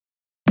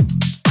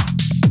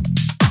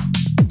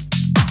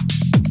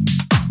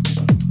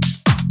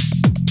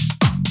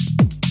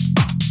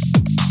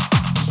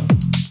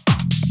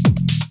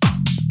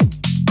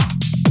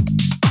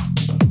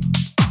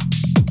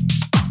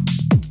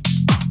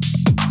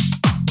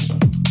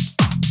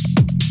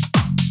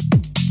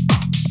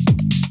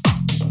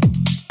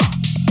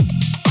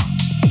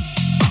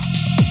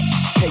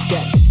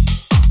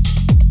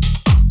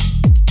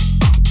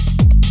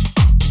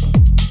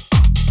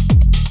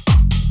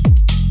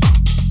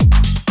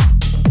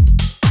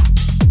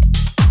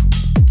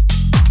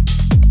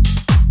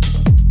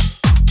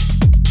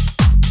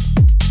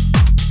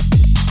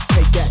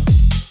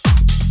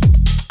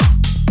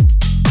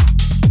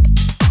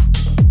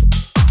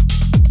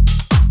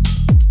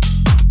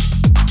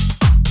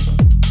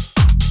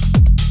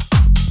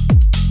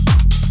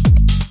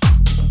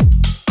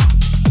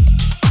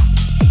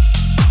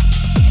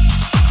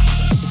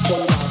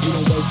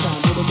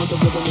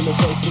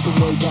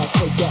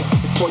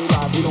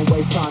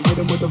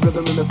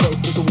face,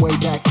 push them way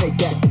back, take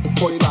that.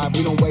 40 live,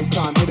 we don't waste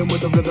time. Hit them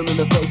with the rhythm in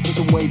the face, push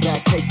them way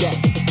back, take that.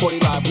 40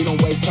 live, we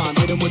don't waste time.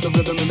 Hit them with the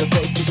rhythm in the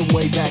face, push them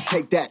way back,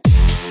 take that.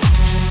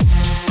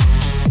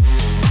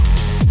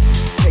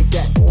 Take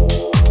that.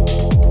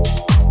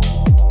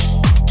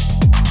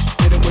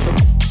 Hit them with the.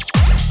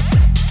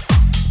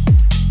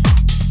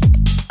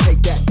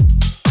 Take that.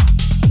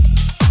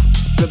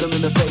 Rhythm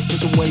in the face, push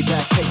them way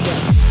back, take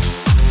that.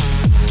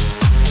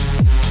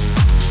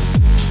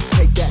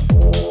 Take that.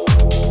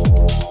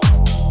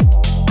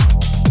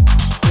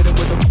 Hit them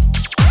with the.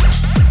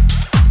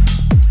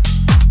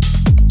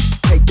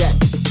 Take that.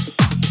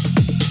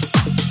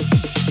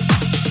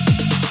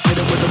 Hit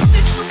them with the.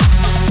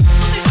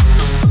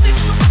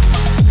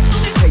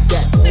 Take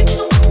that.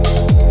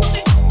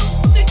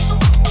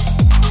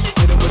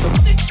 Hit them with the.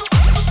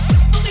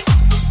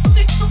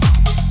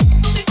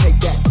 Take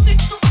that.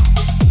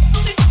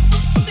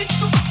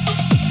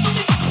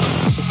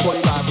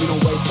 40 live, we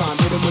don't waste time.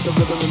 Hit him with the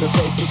rhythm in the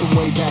face, push him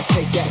way back,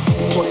 take that.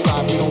 40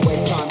 live, we don't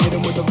waste time. Hit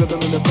him with the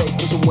rhythm in the face,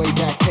 push him way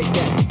back,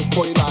 take that.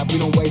 40 live, we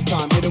don't waste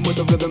time. Hit him with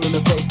the rhythm in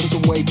the face,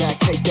 push him way back,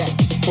 take that.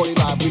 40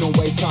 live, we don't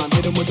waste time.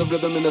 Hit him with the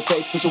rhythm in the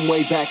face, push him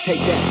way back, take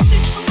that.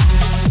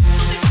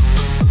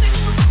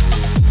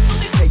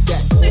 Take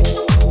that.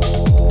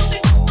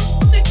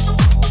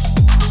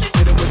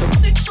 Hit him with the.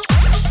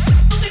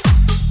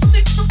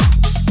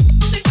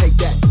 Take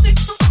that.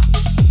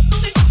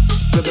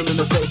 Rhythm in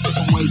the face, push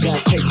him way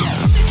back, take that.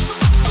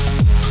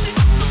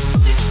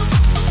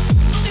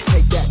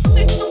 Take that.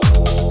 Hit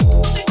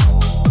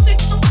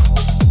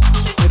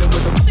him with the. Take that. Hit him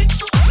with the.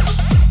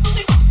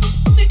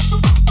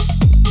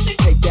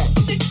 Take that.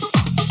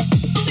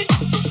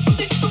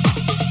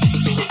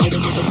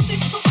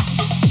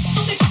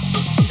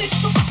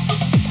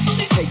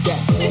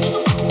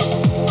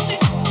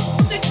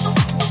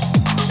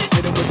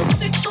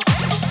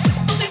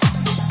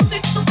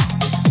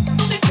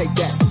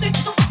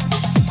 Hit him with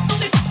the. Take that.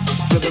 Rhythm in the face, push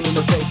him way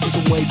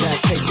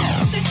back, take that.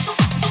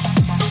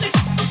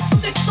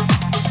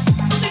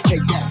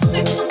 Take that.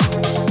 Hit him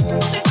with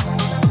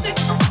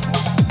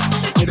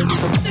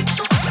the.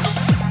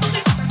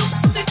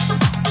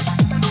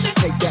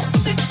 Take that.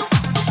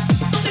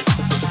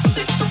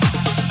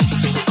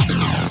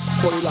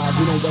 40 live,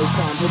 we don't waste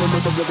time. Hit him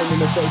with the rhythm in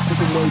the face, push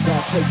him way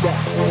back, take that.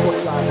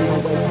 40 live, we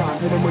don't waste time.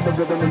 Hit him with the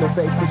rhythm in the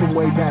face, push him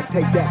way back,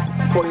 take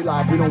that. 40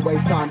 live, we don't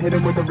waste time. Hit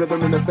him with the rhythm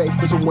in the face,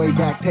 push him way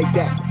back, take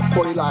that.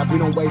 40 live, we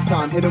don't waste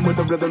time. Hit him with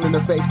the rhythm in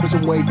the face, push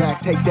him way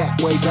back, take that.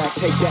 Way back,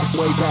 take that.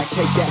 Way back,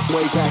 take that.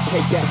 Way back,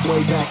 take that.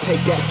 Way back,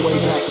 take that. Way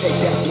back, take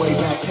that. Way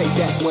back, take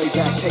that. Way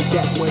back, take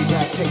that. Way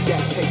back, take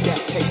that. Take that.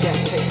 Take that.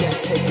 Take that.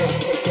 Take that.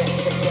 Take that.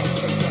 Take that.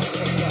 Take that.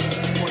 Take that.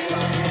 40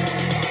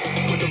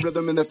 live, with the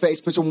rhythm in the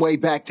face, push him way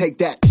back, take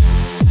that.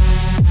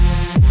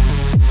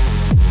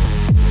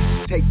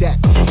 Take that.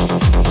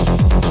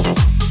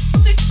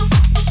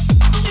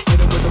 Hit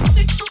him with the.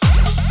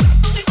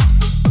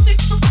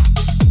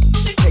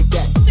 Take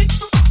that.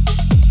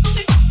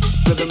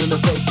 Rhythm in the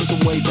face, push him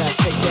way back,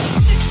 take that.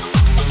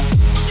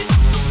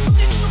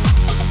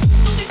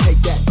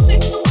 Take that.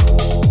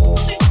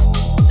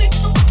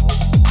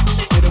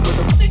 Hit him with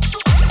the.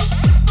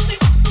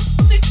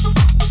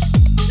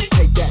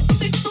 Take that.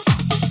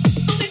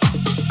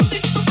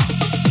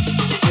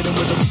 Hit him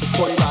with the.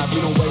 40 live,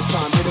 we don't waste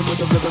time. Hit him with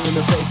the rhythm in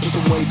the face, push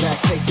him way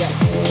back, take that.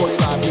 40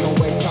 live, we don't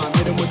waste time.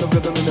 Hit him with the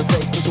rhythm in the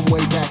face, push him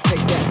way back,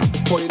 take that.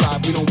 40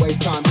 live, we don't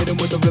waste time. Hit him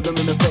with the rhythm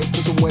in the face,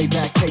 push him way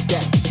back, take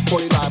that.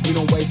 40 live, we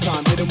don't waste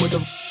time. Hit him with the.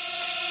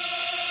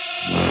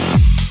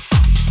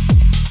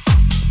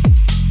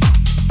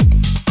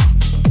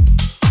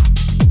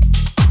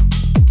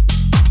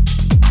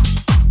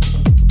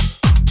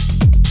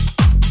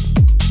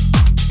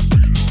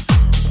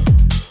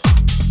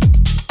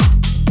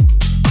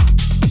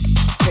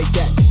 Take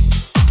that.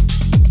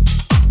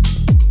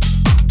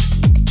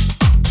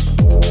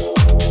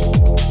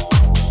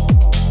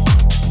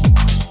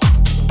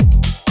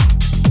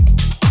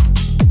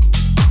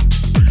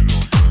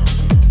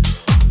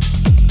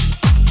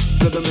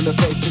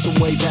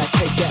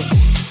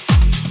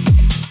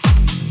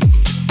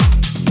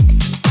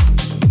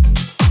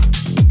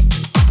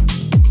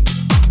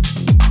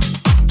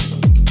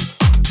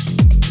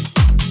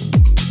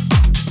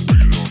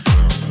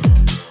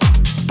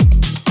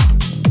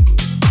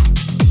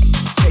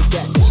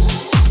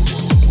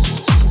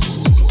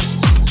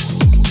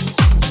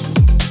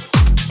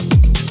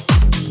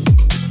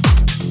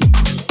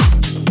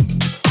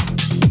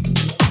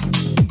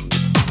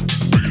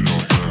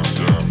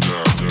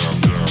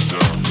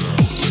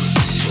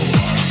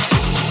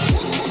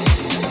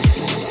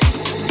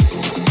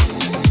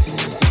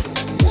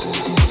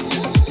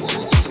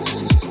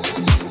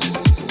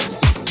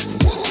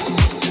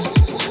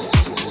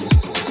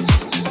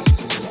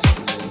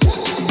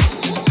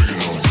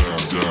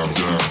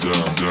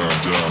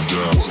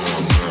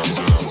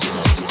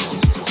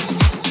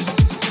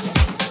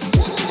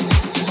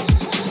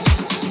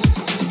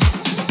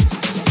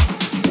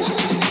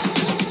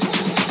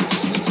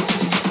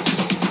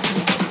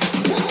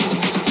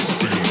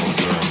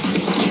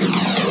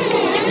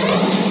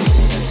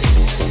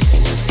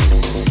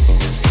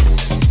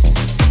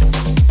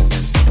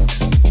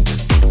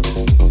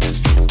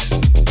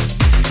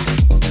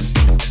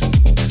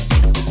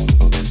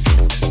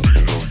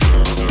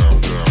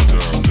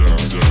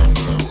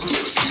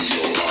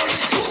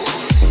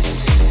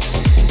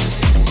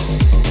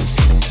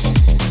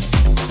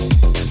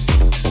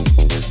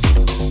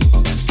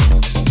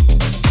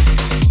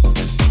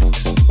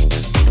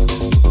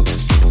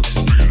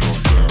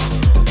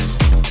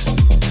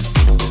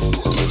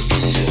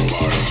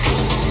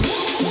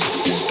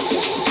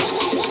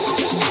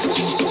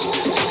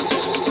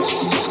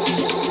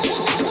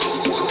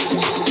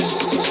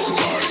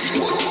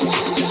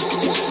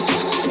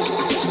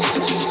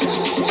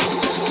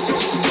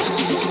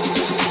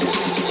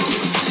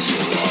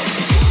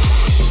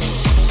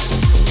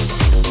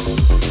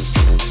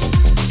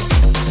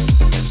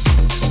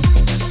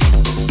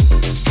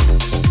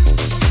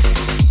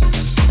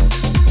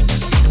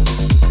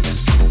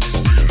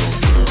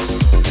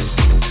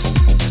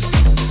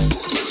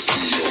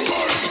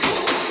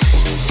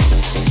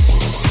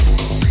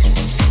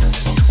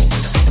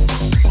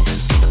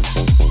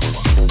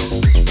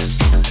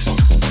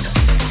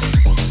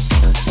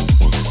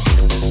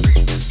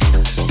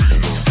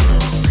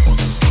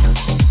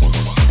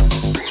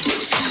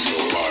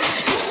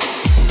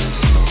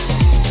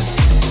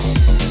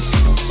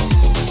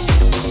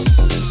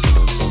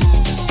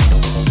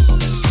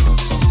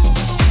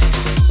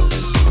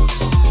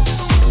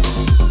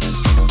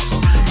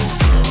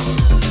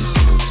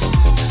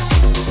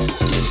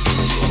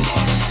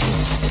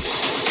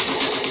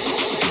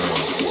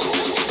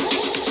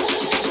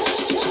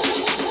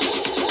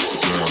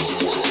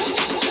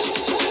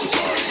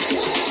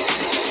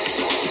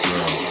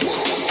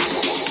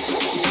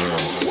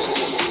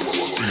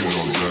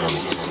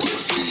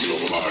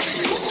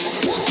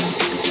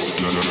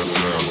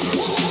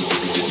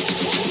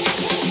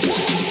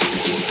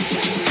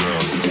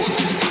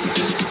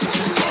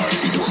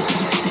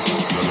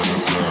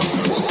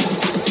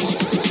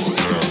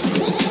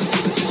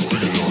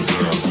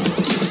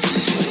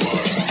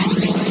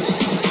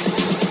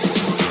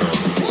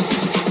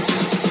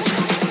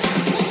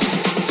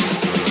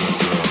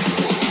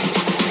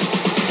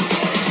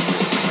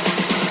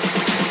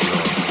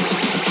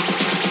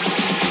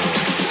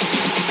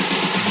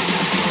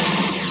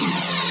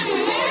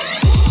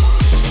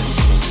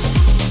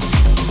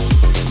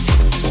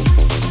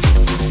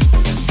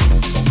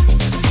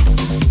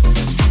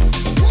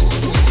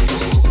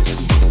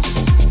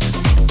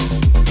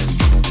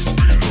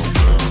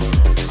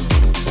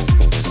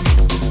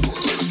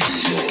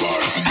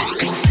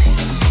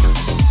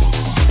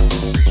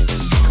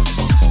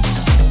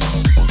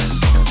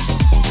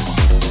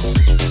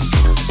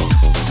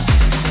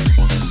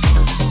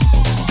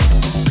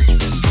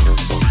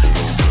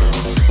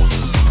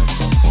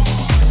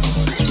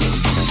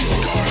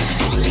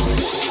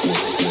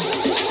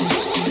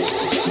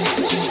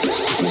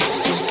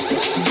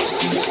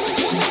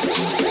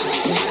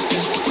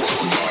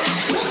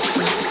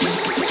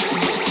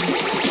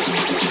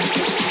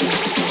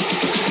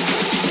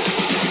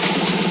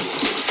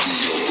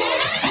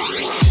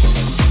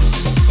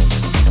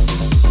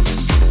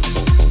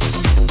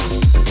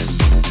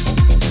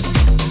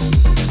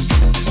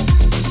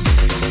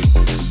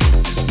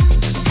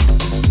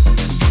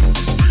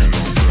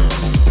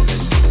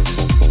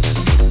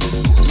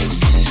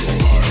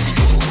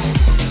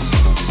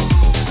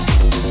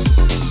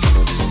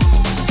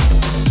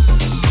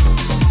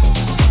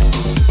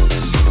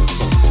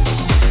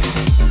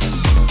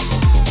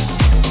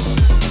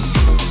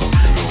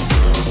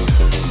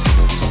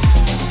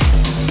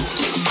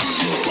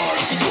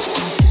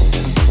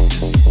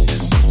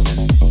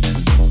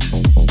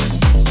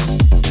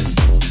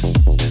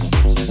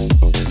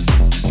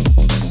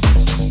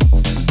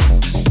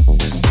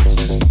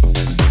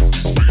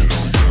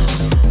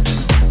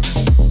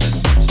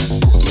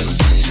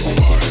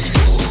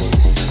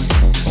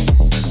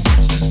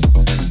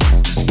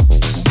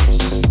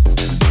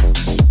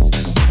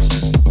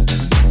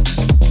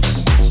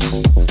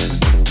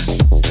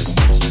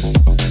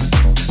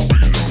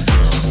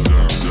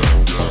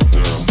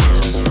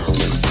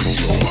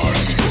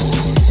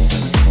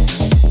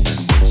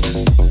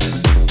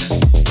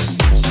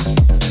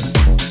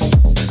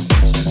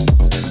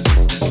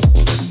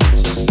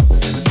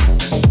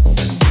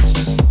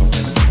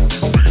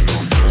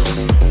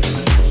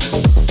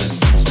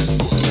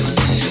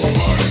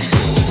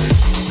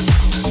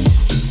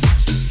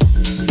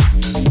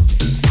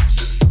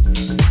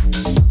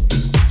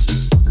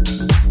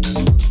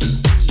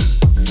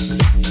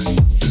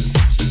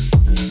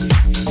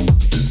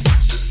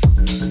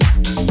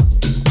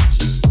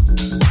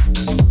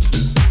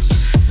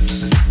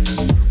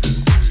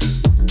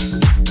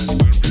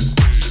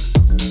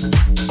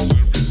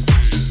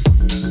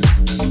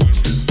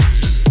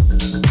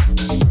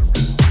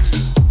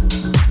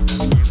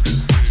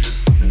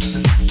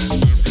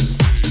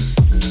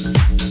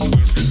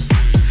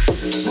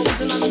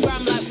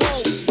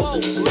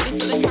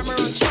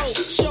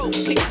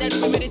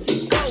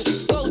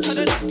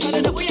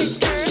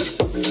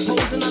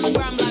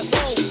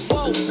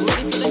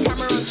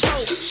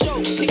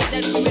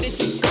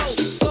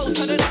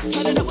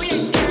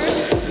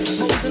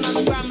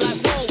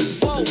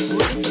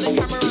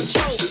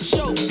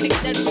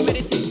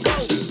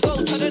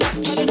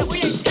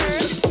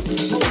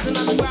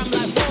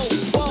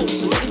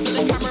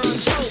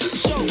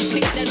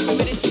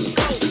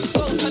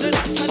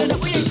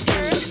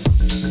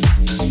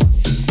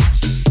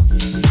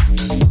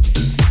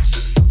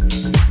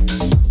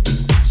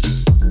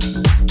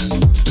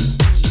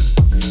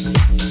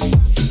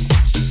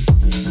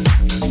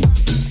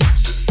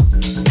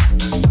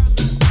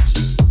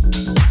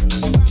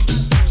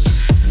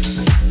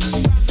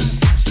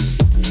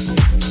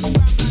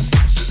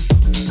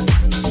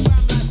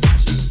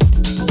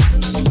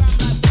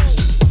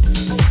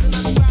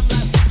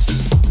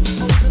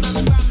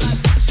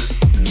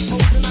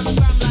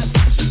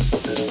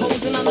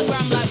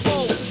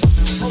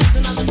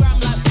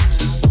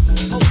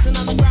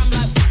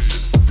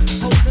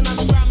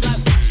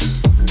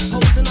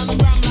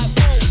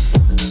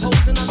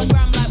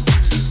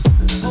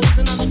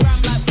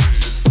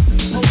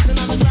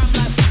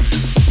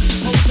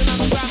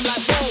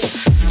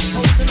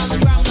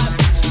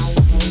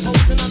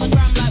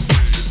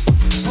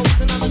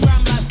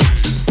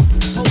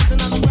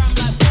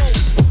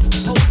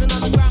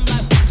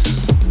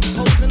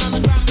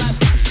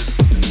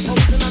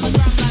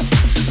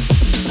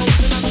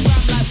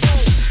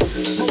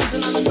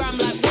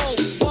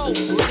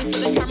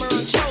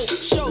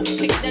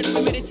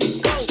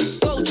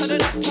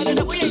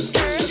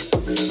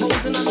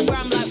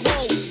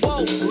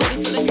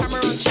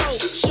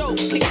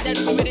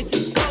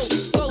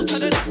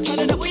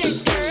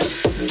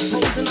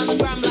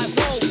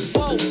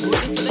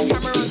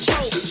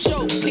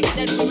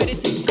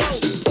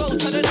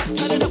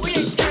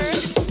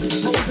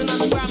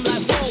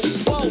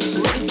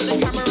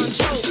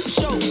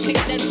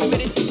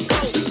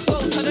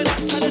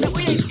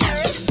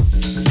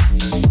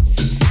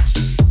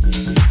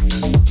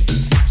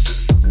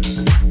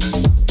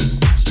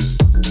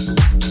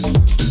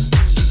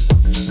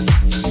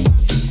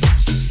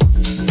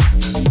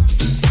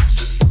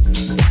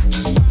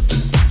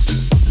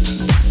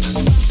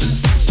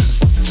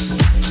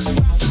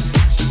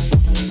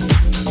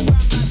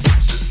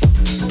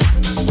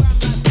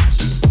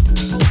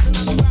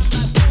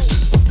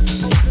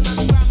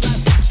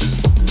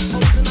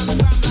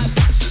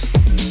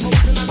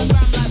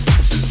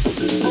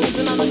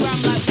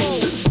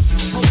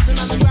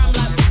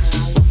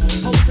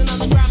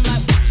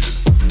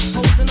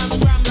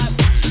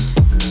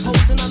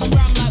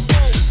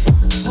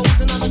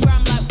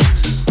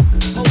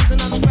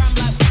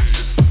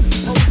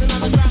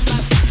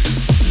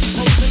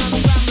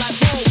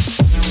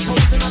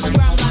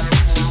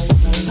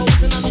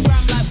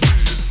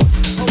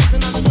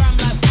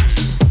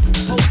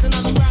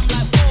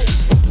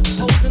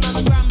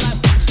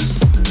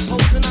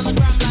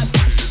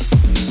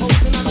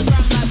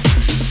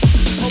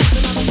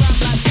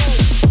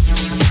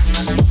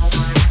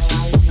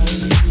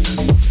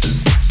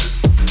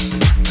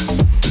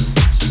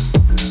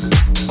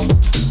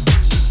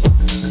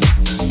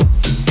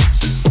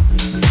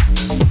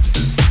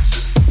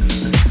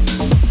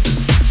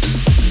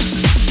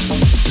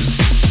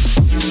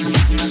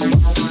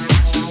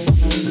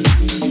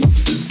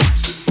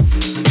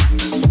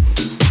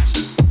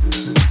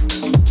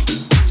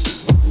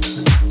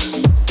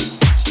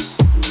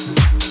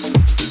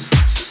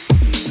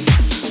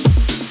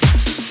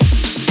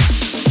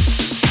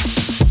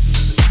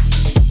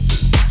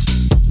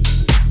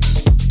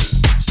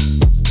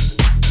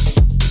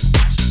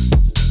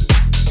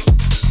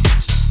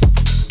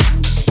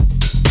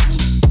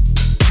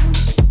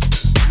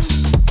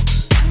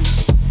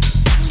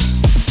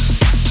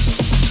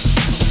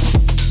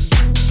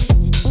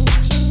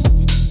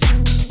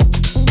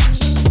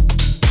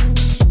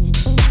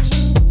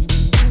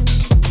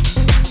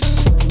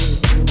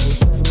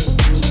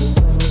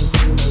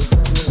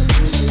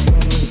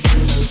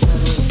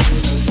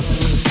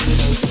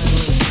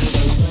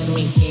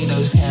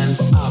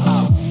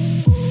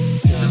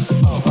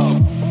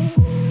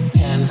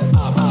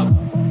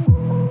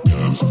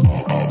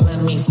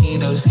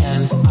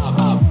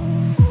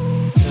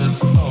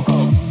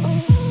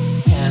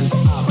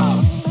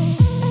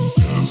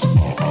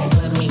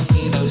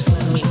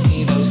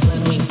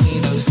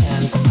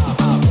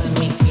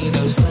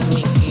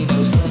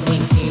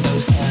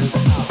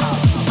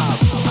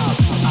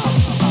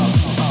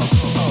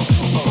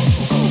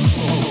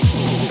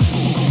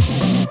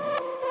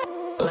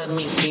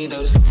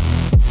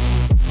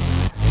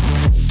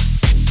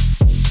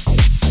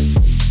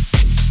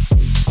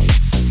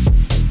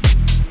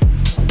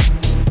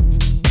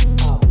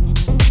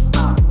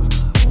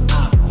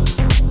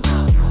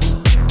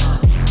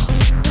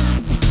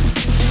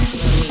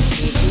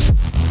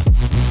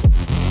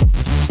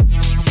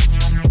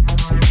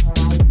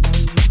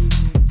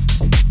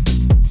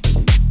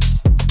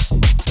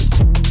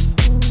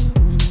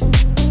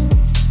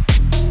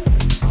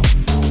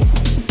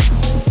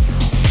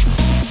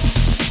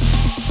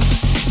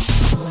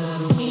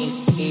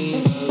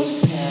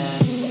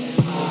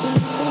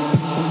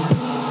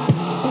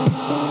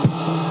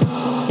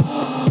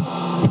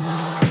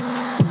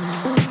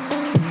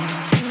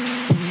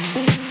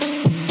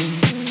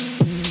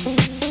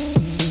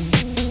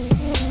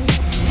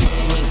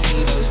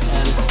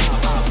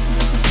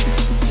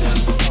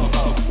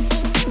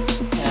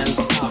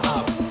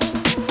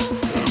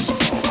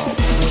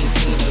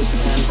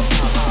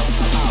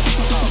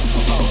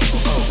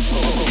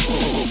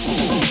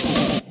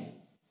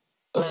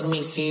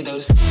 see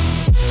those.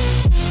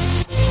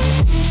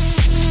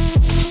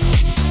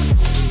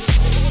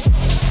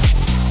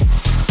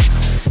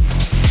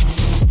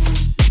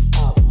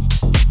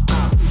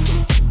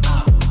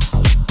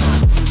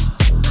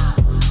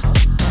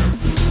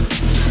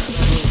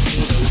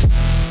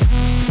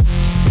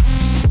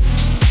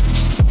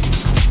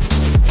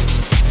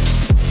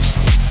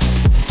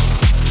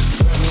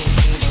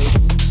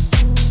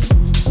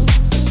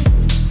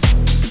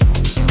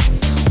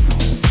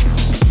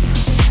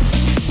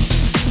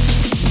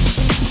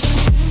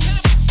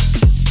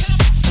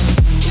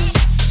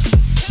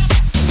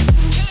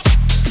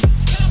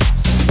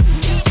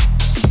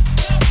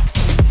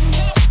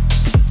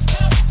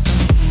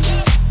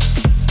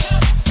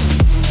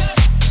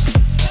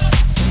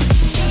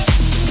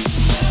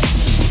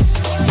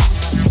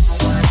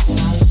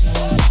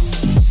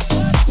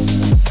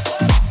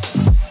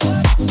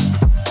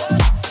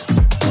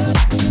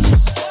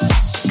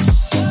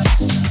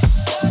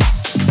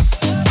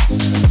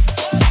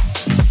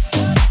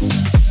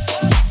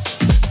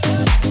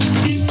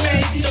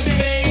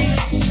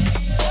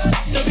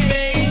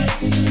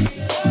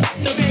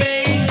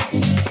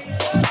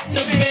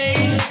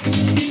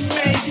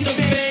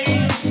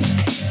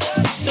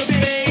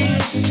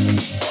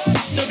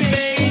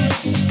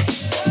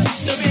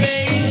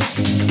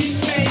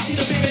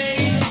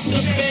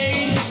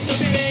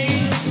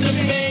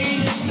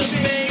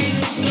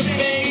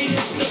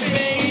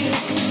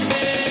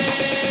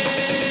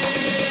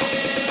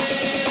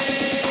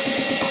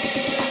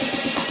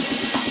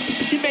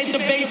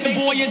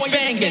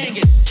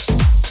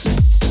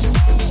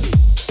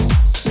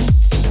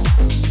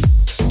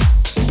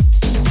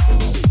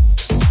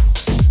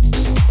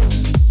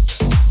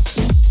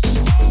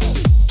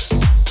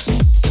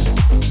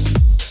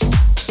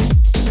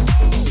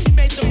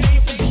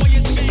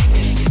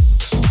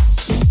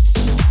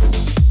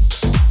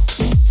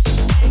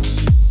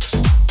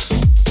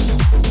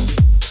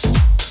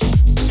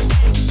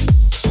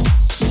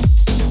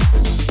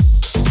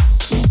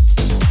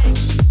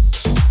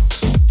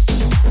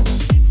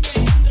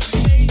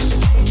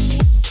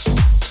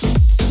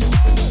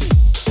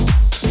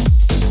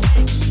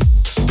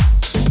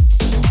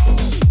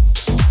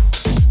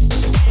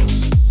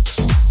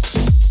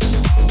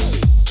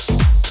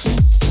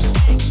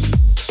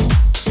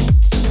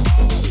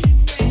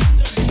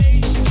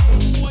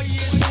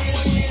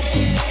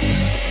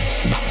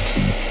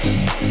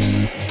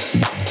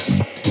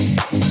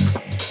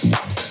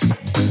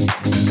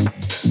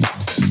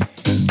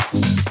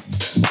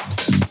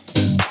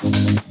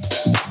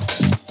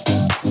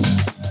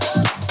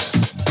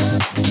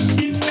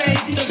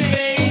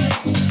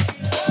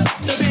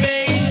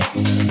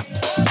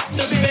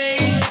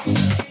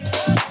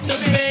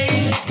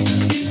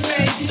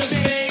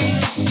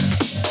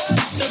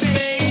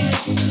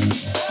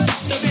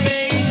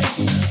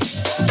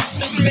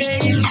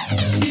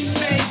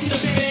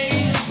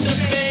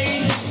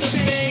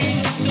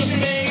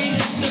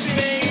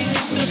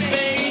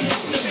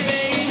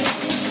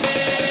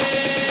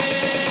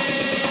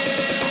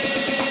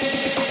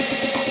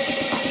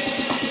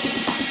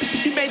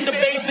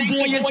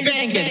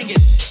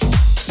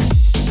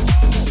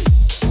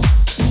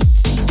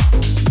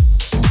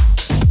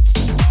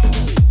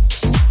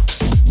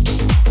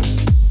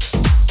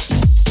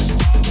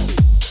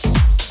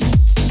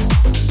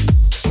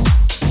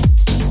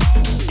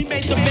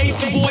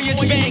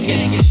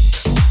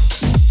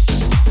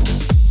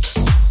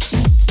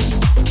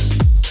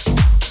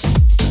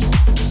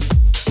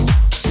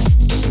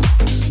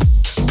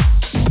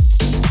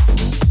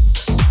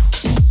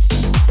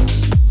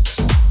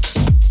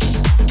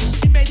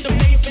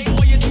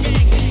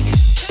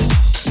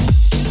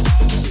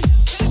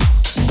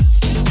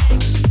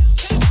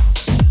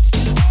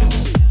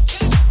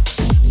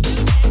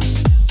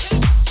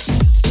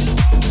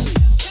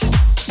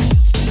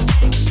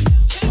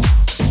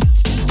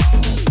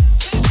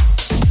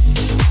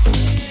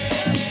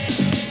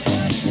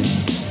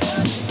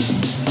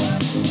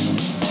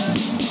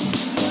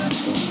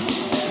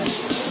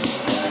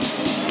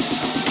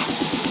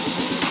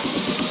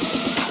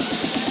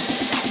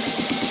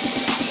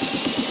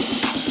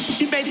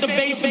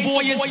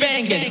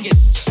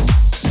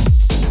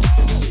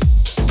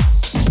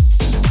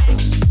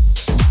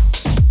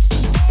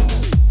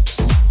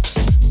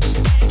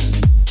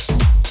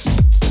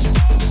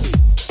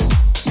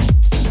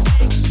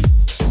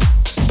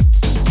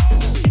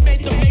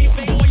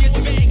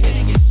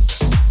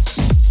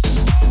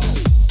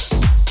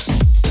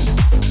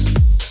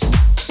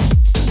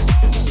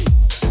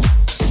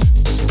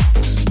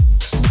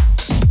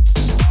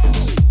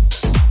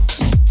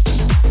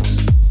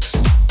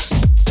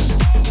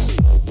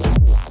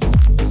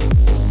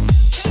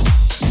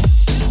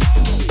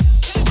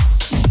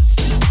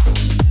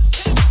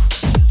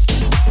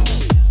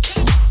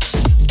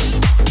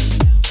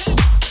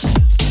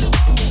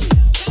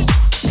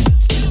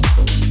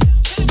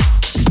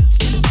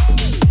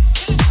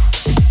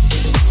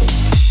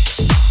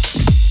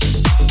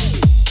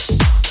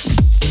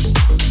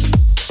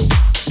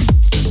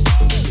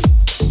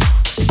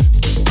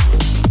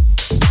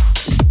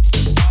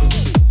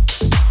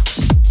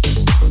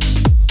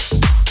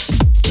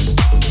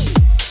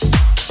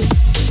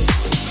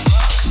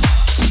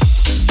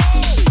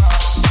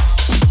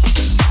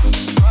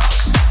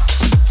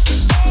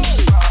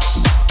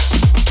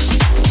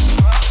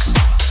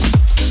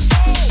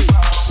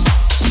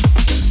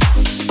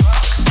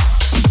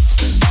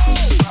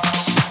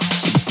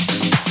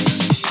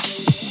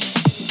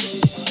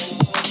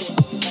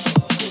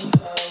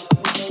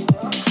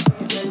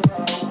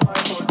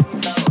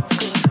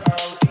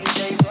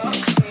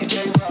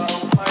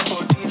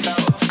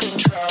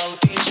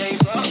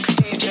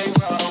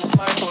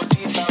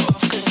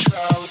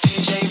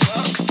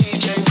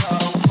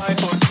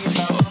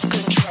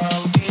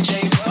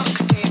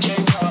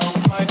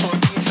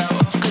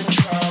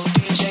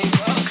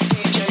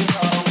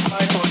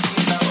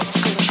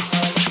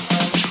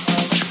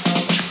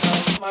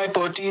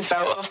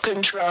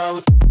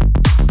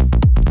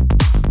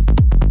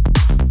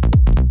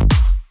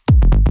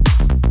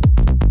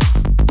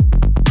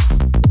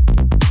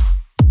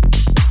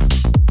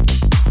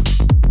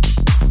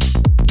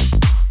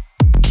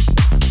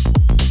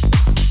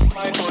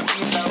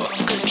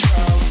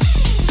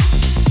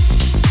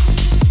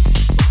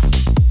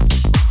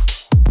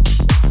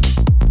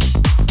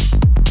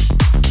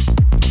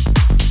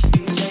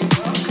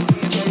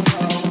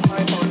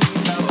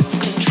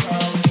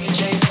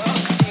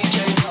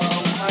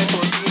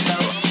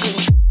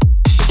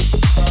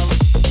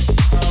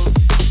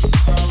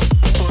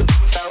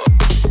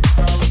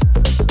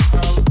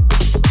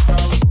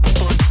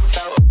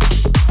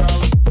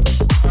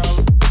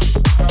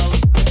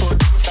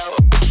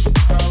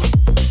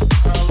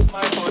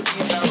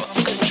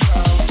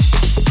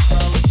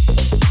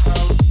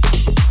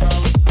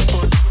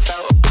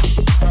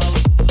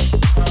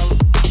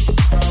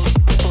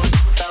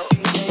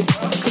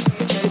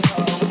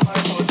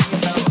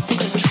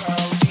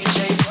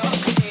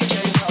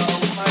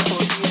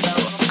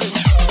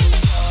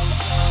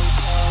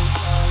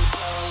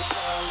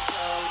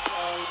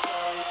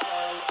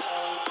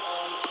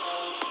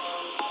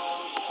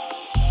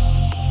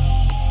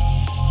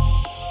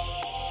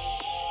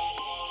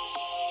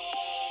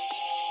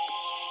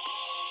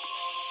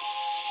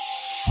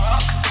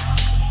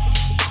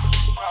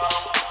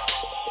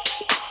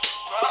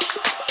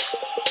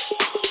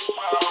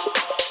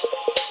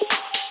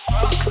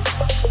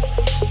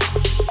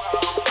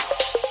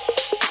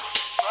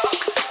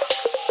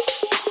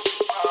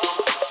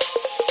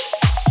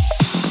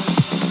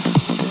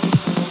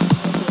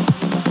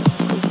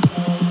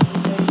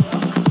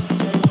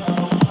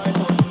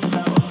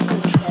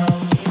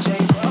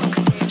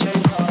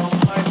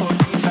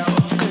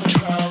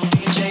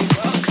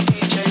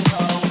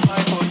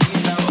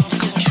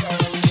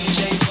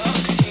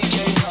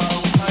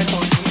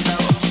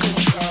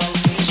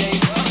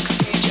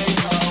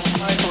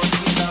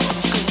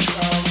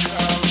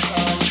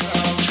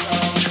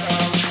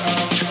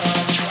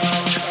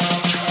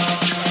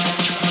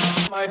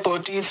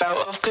 body's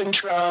out of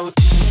control.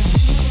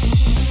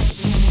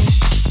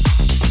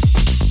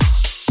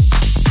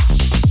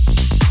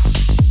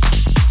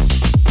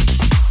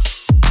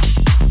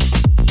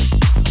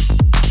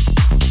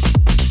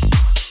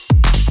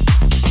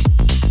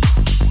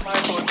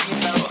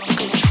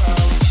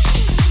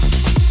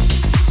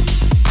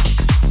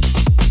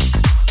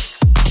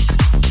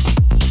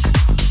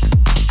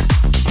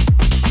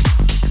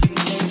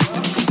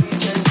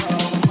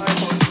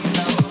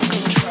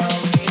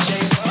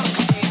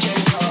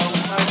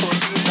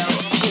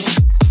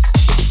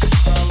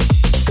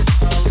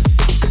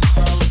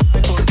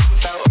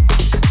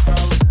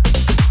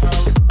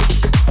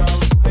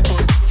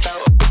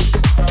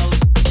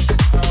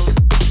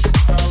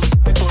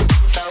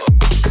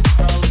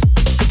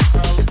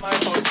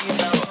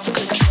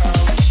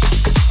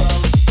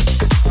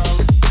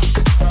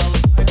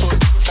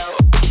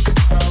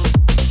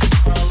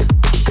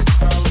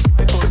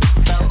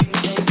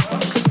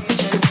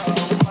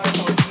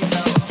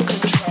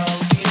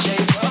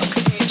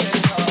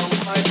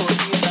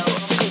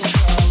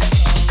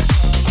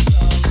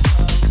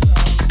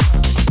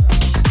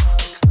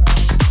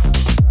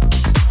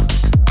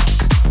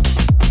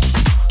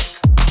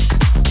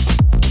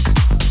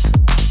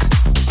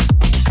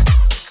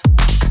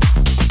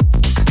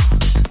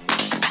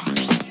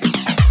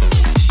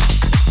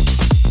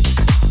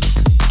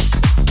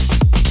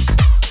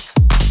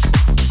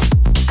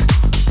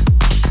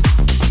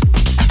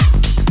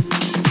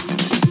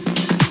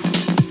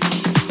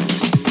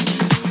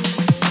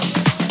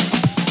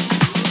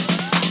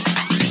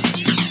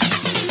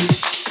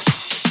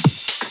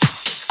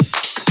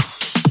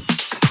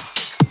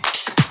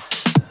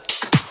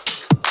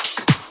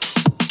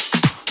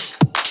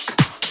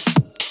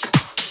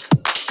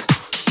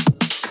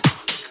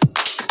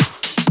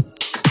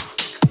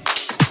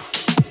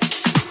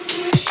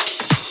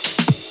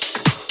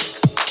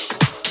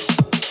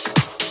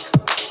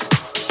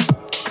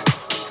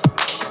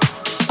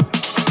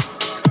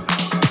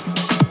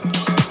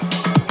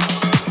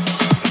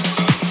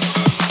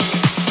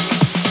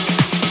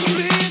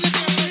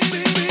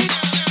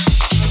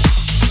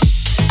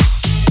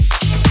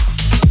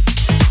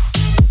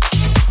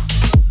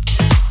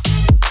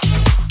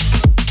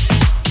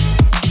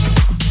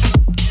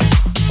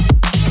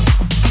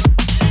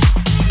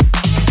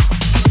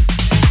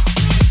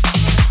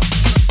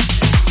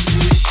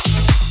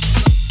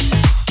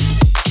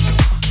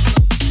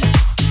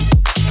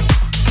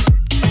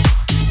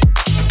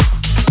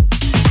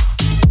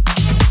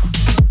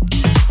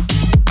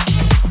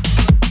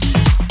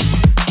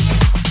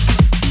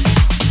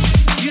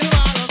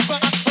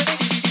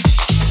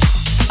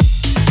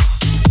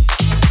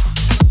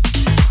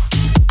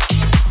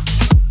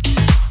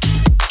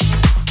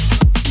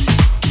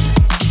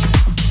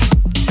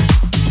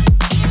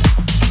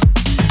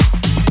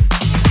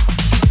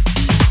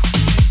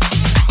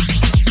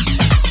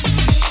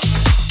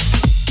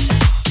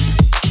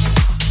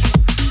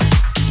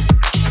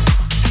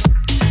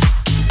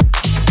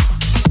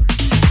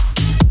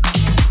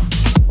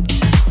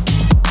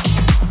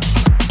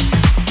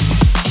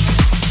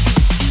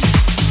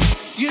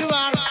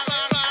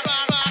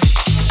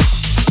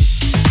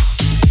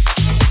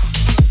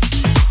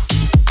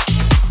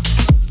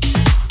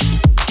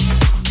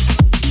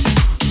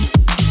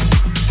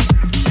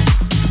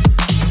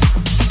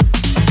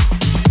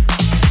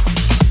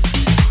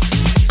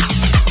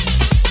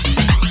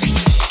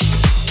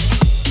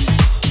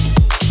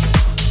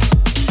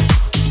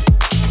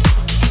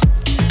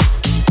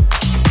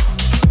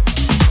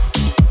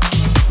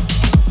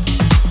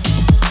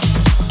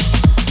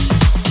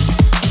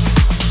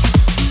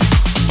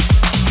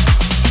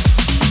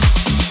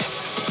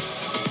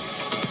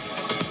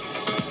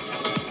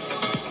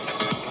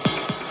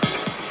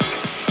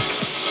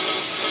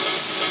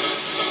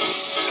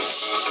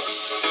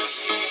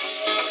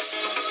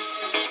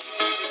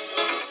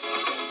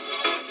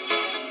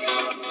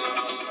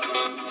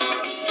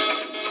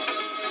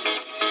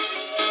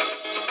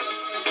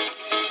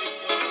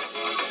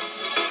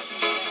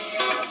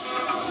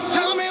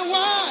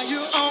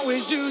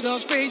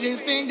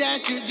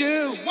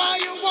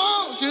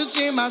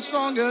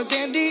 Stronger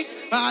than the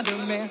other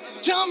man.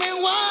 Tell me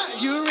why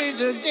you reach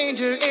the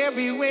danger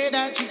every way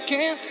that you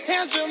can.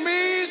 Answer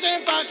me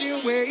in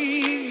fucking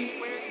way.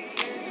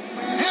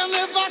 And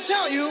if I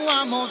tell you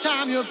one more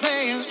time, you're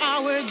playing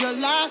out with your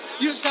life.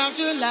 You stop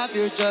to laugh,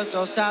 you just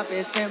don't stop.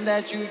 It seems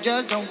that you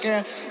just don't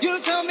care. You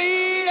tell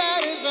me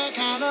that is the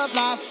kind of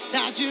life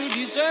that you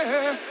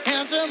deserve.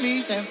 Answer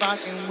me, same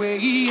fucking way.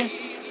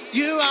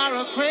 You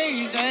are a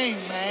crazy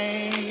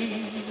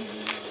man.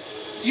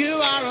 You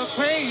are a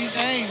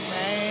crazy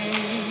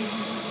man.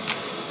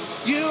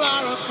 You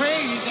are a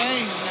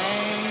crazy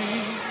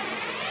man.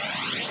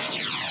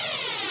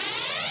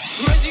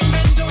 Crazy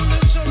men don't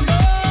live so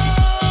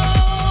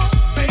long,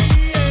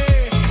 baby.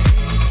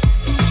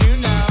 You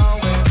know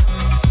it,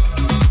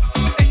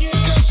 and you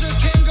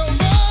just can't go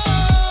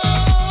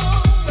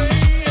wrong,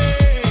 baby.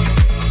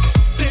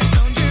 Please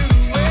don't do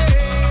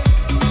it.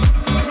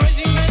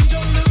 Crazy men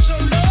don't live so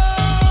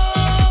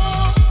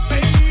long,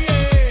 baby.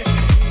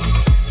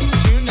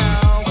 You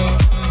know it,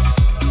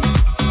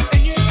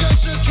 and you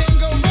just can't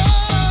go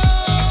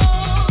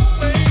wrong,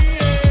 baby.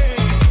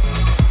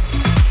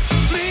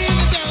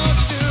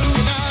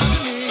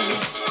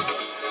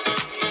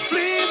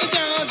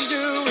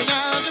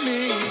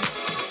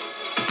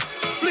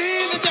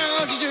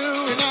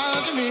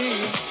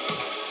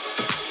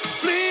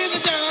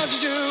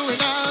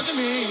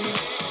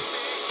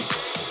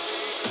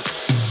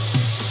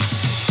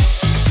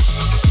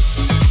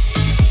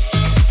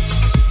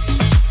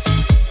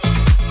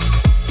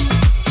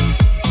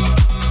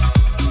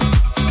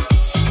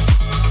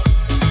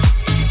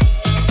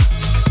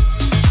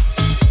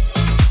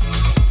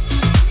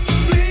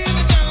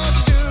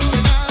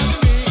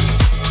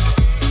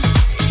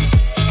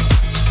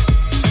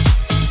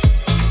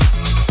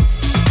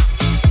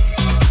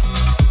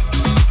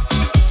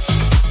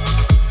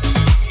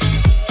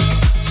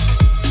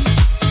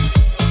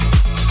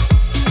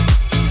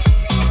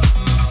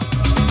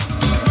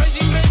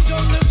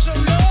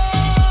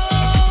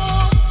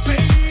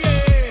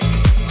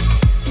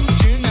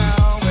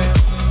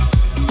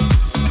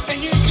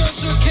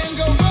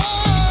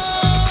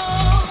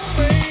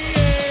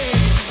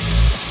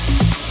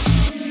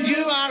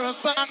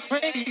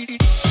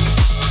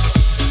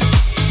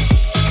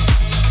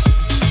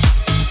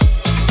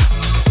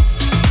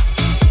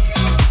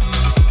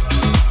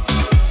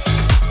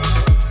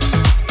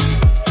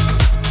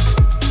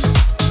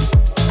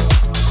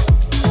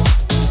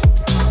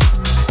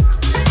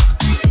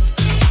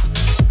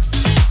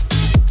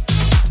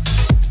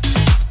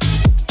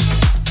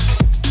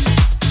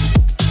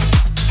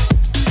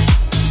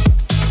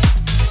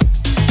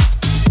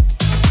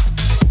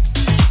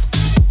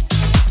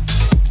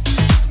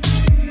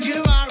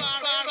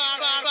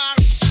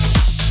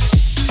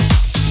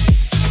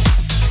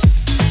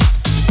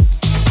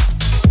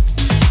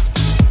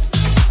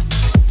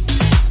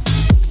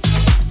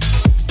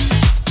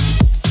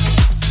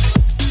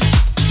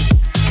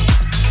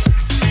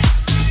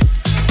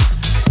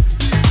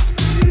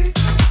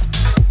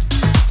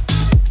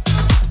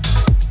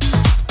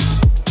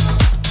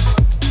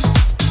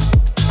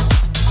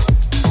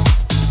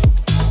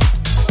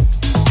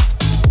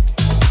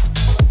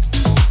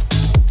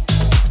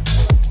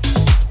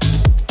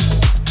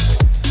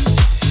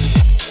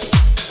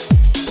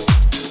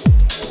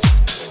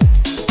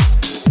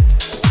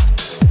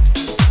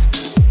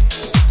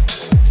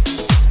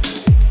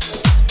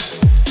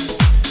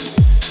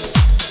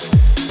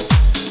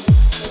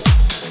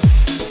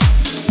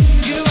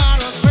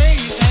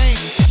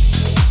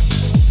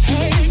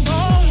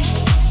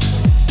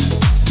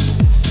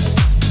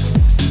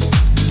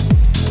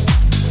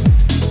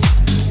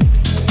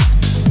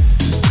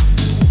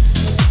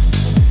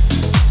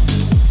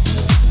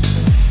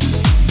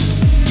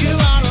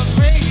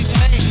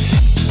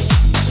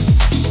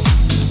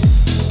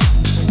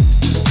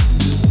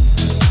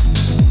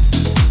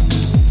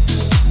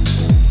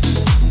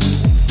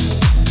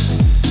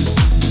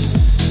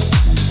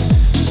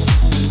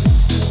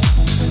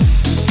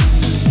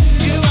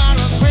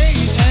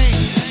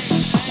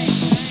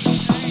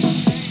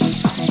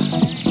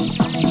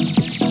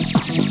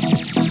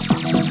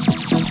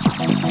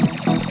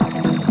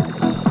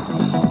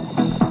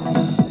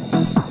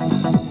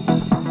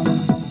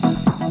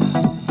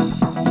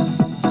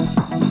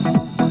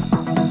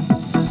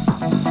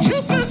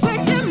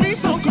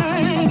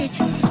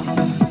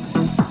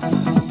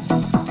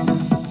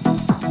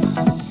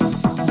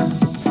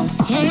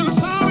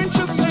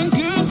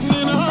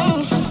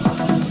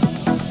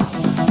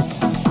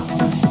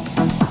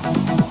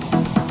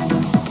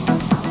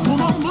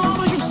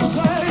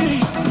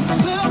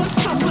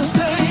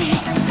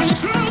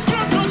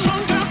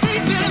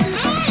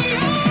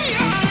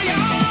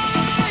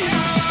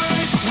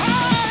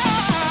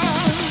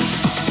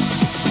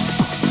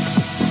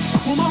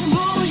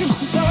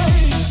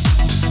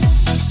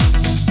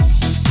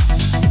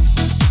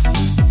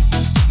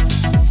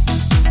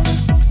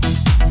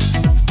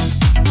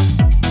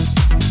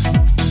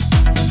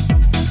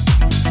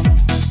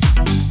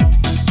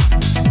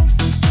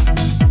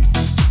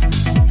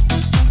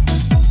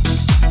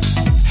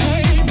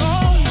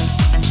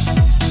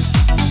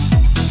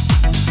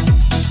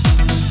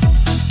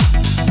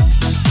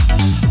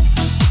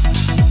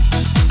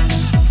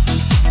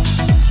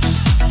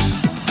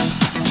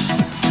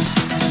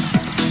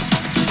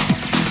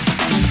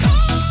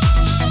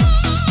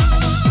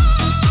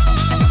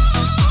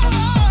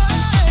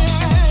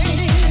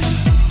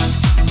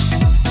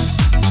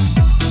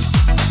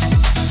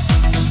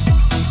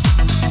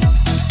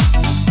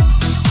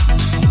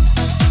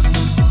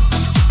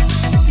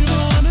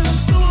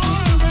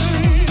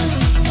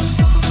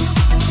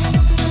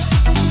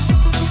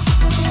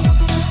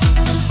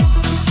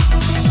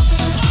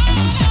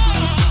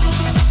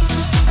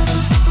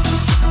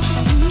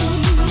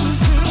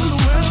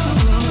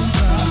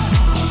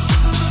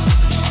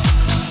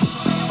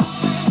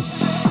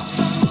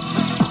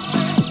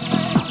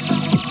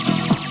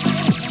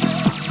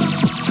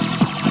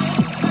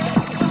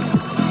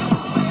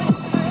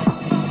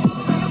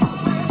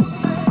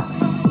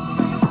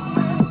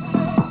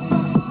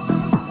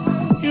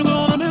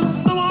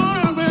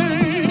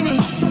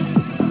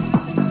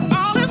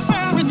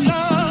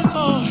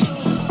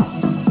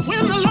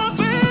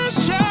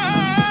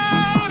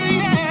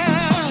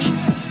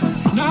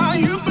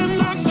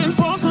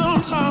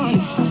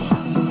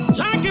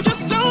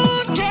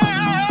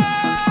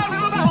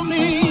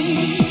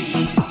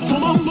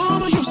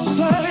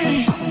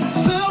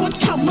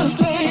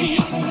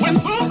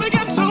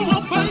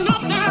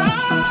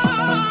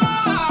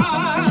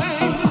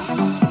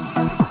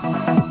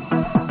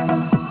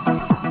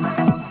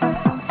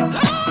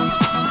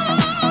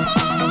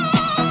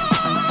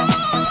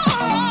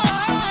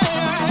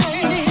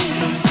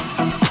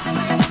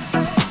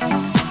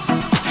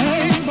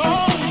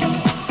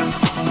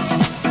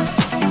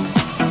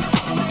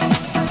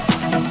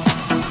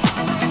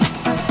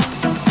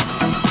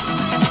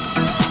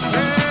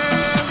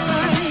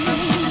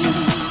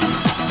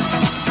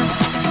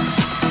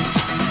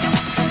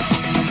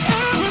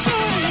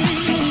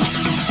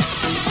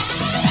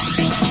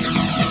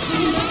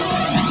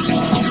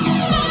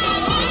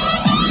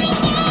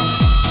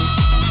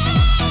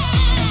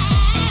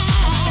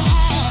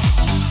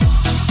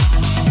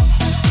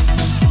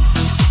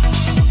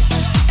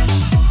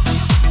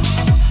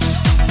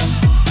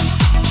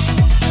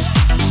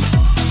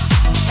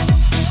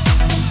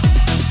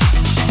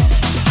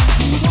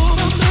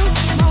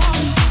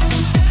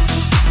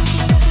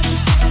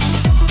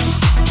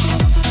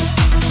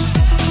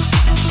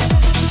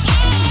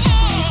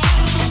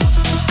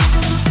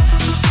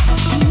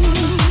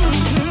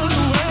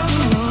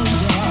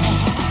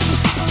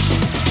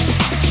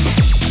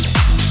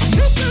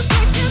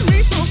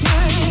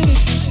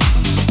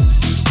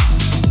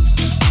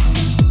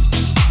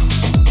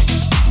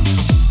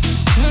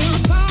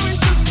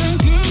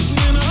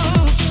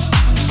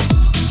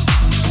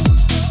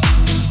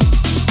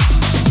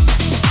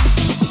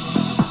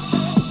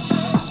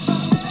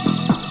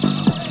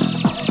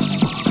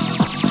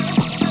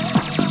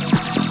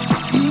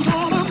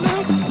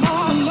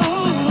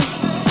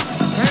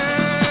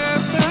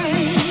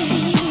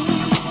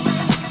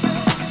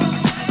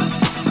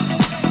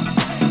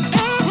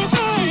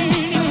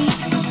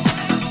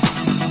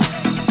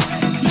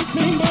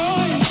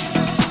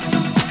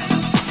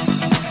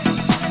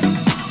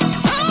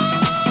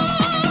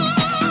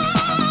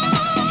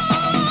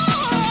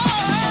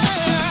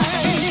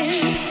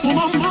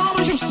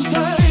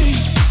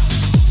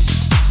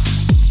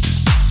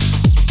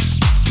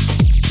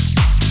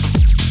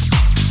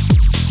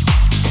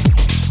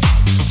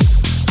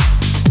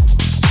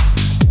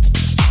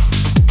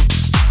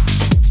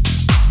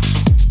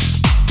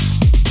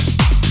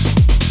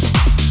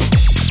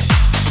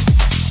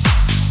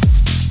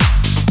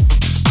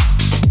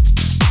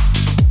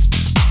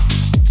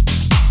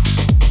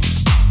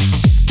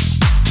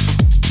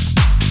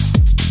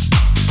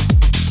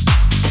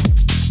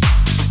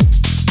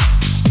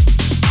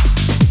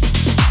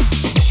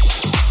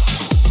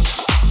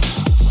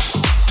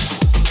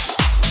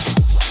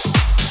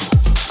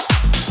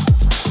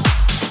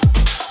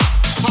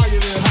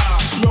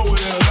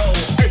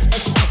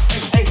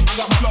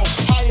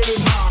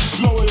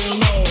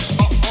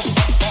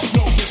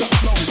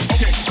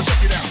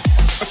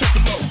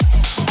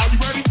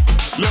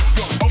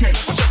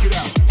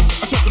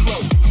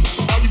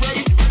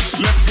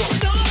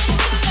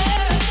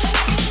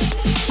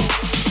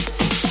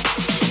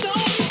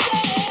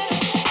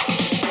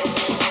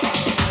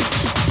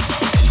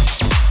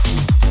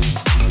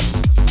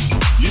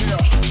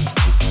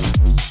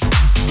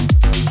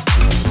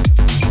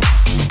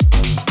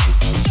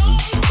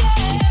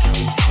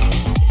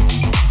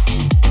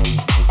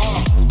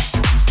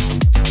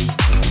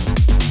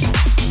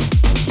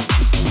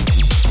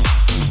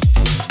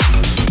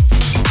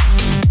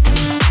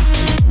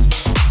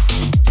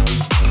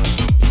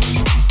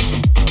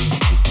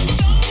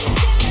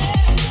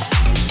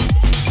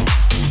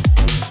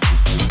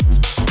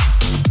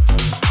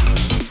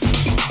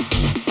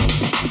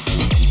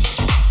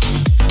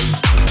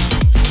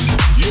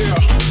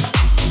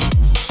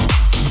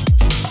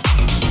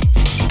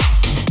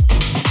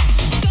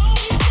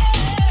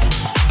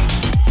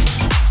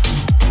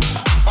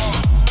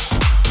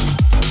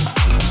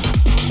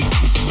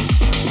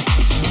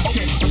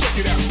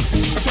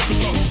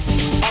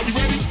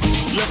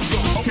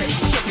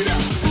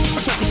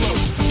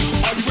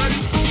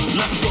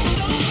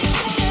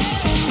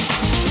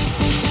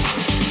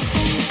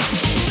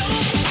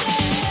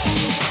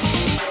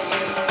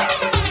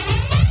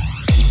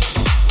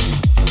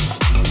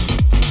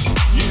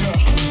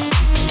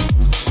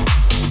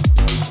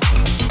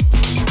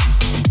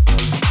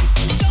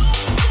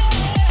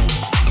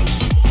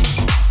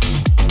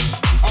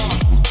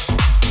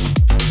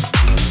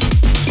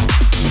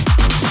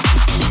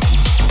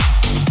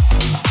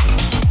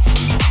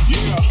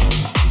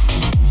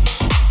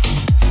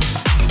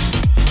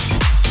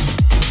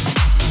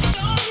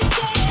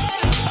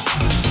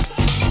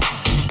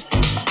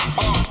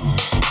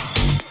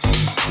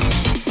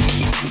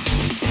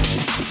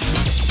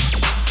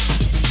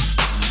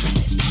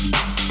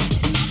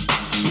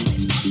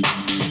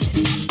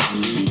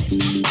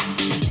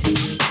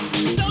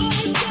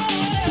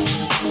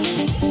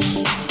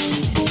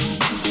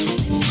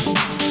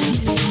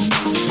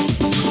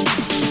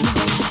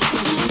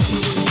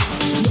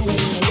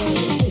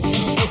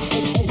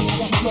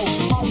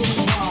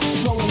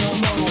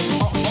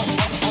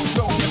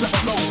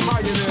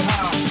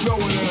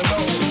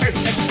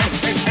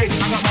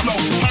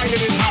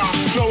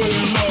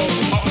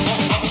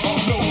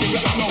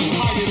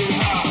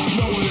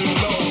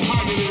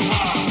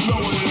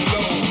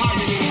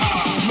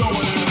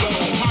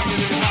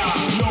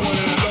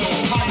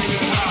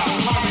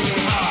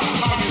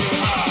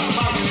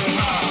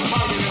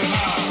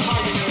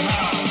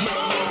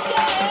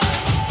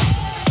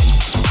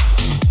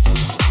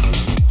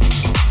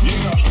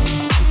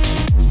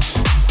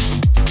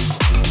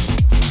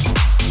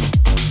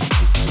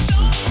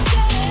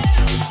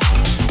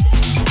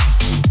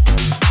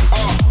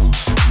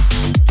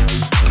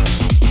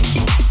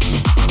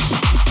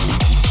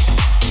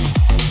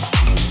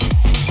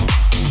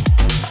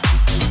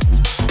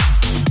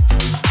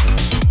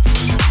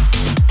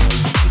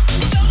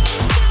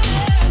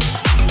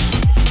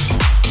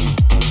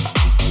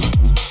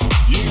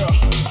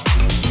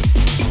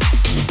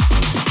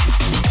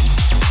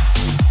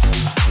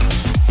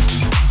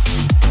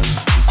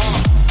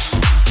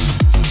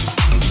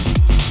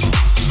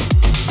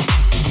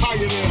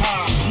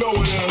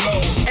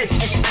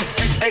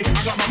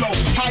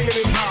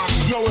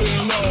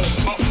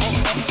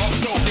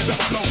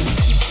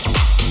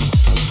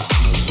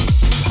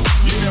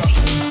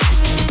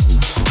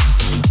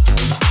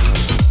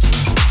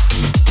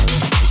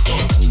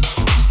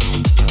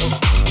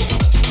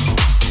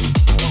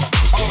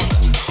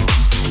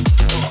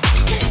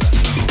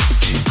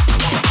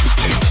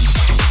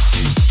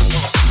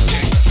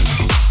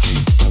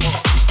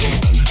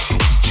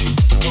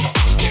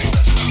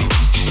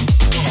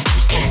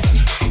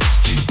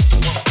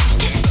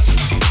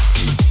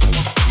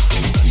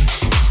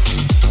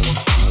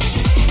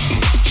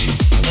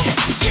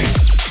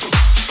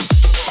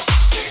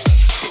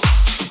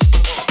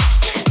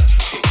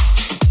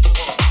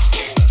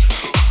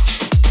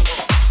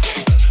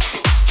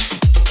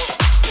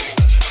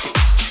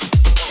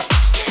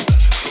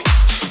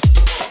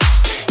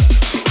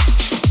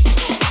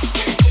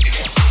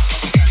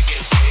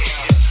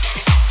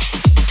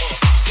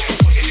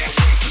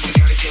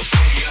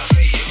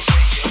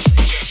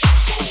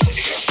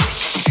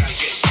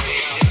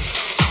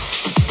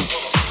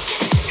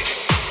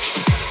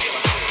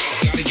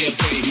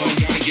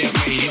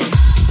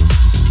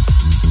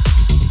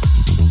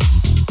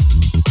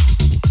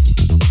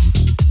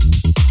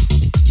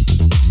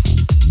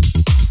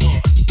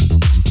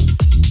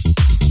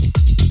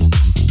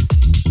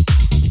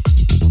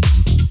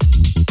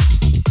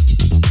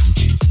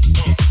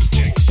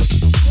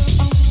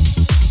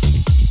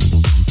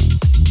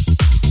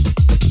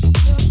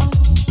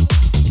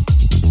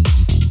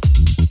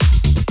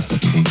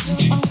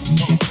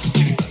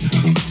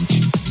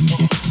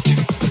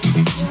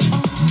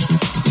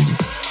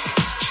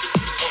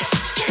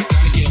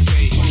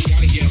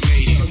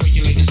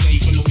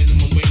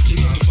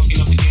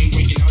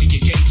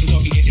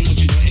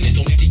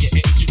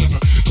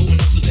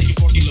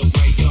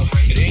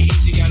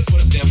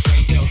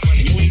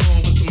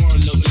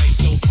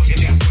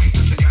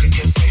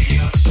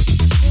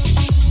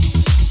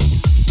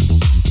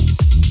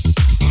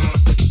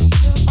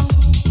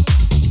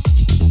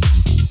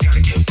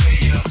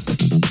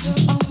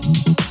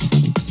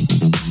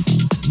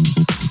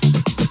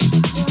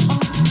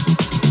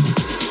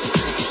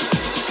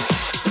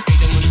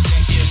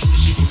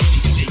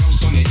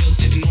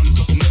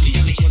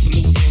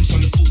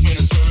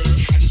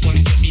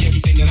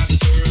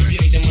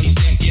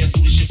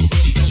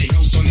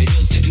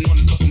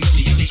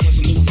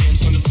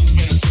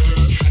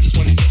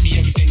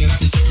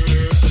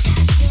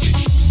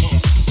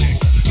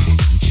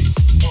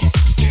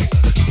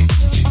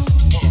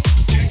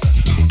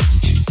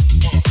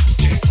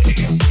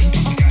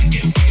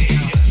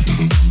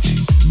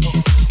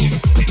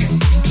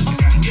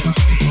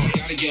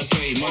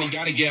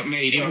 gotta get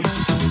made, yo.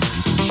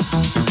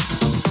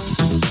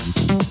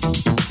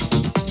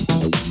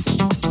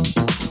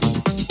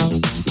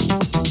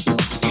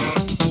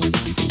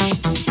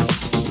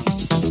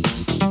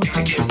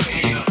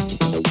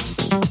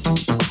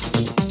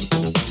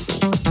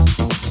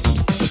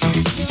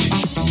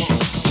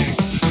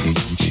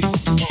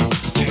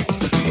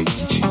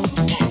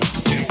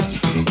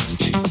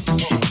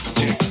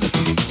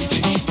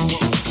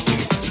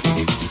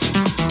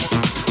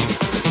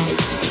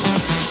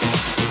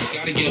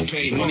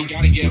 Money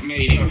gotta get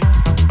made, yo.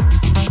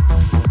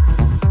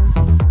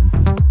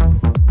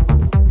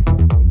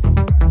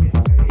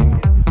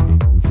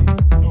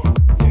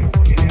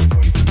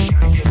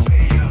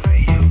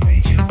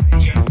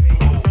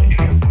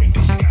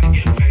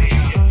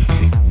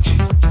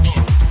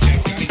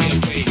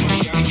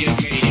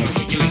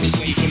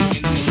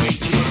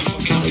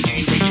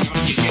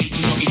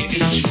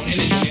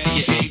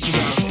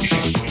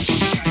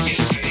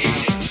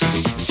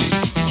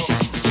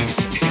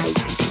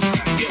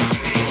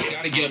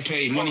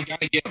 Money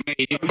gotta get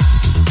made, yo.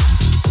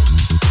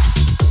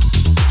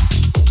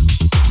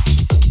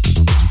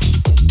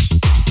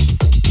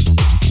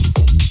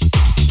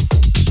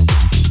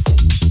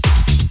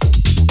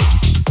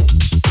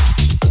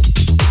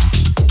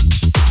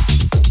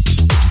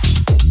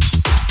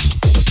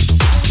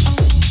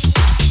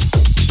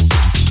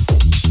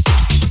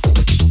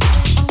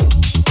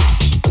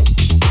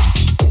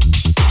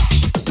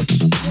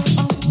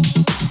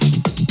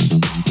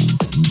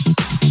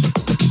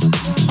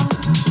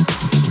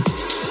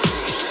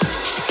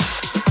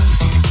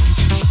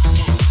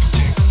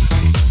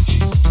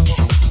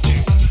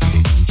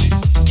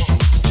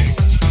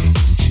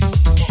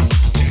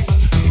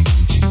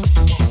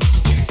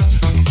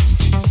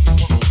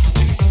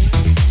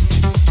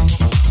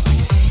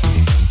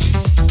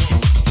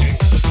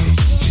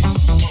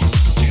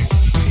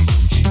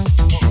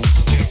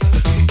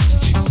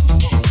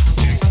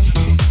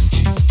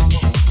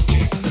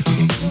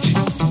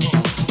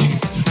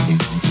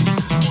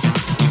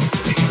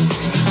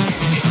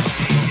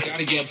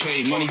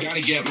 Money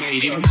gotta get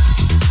made, yo.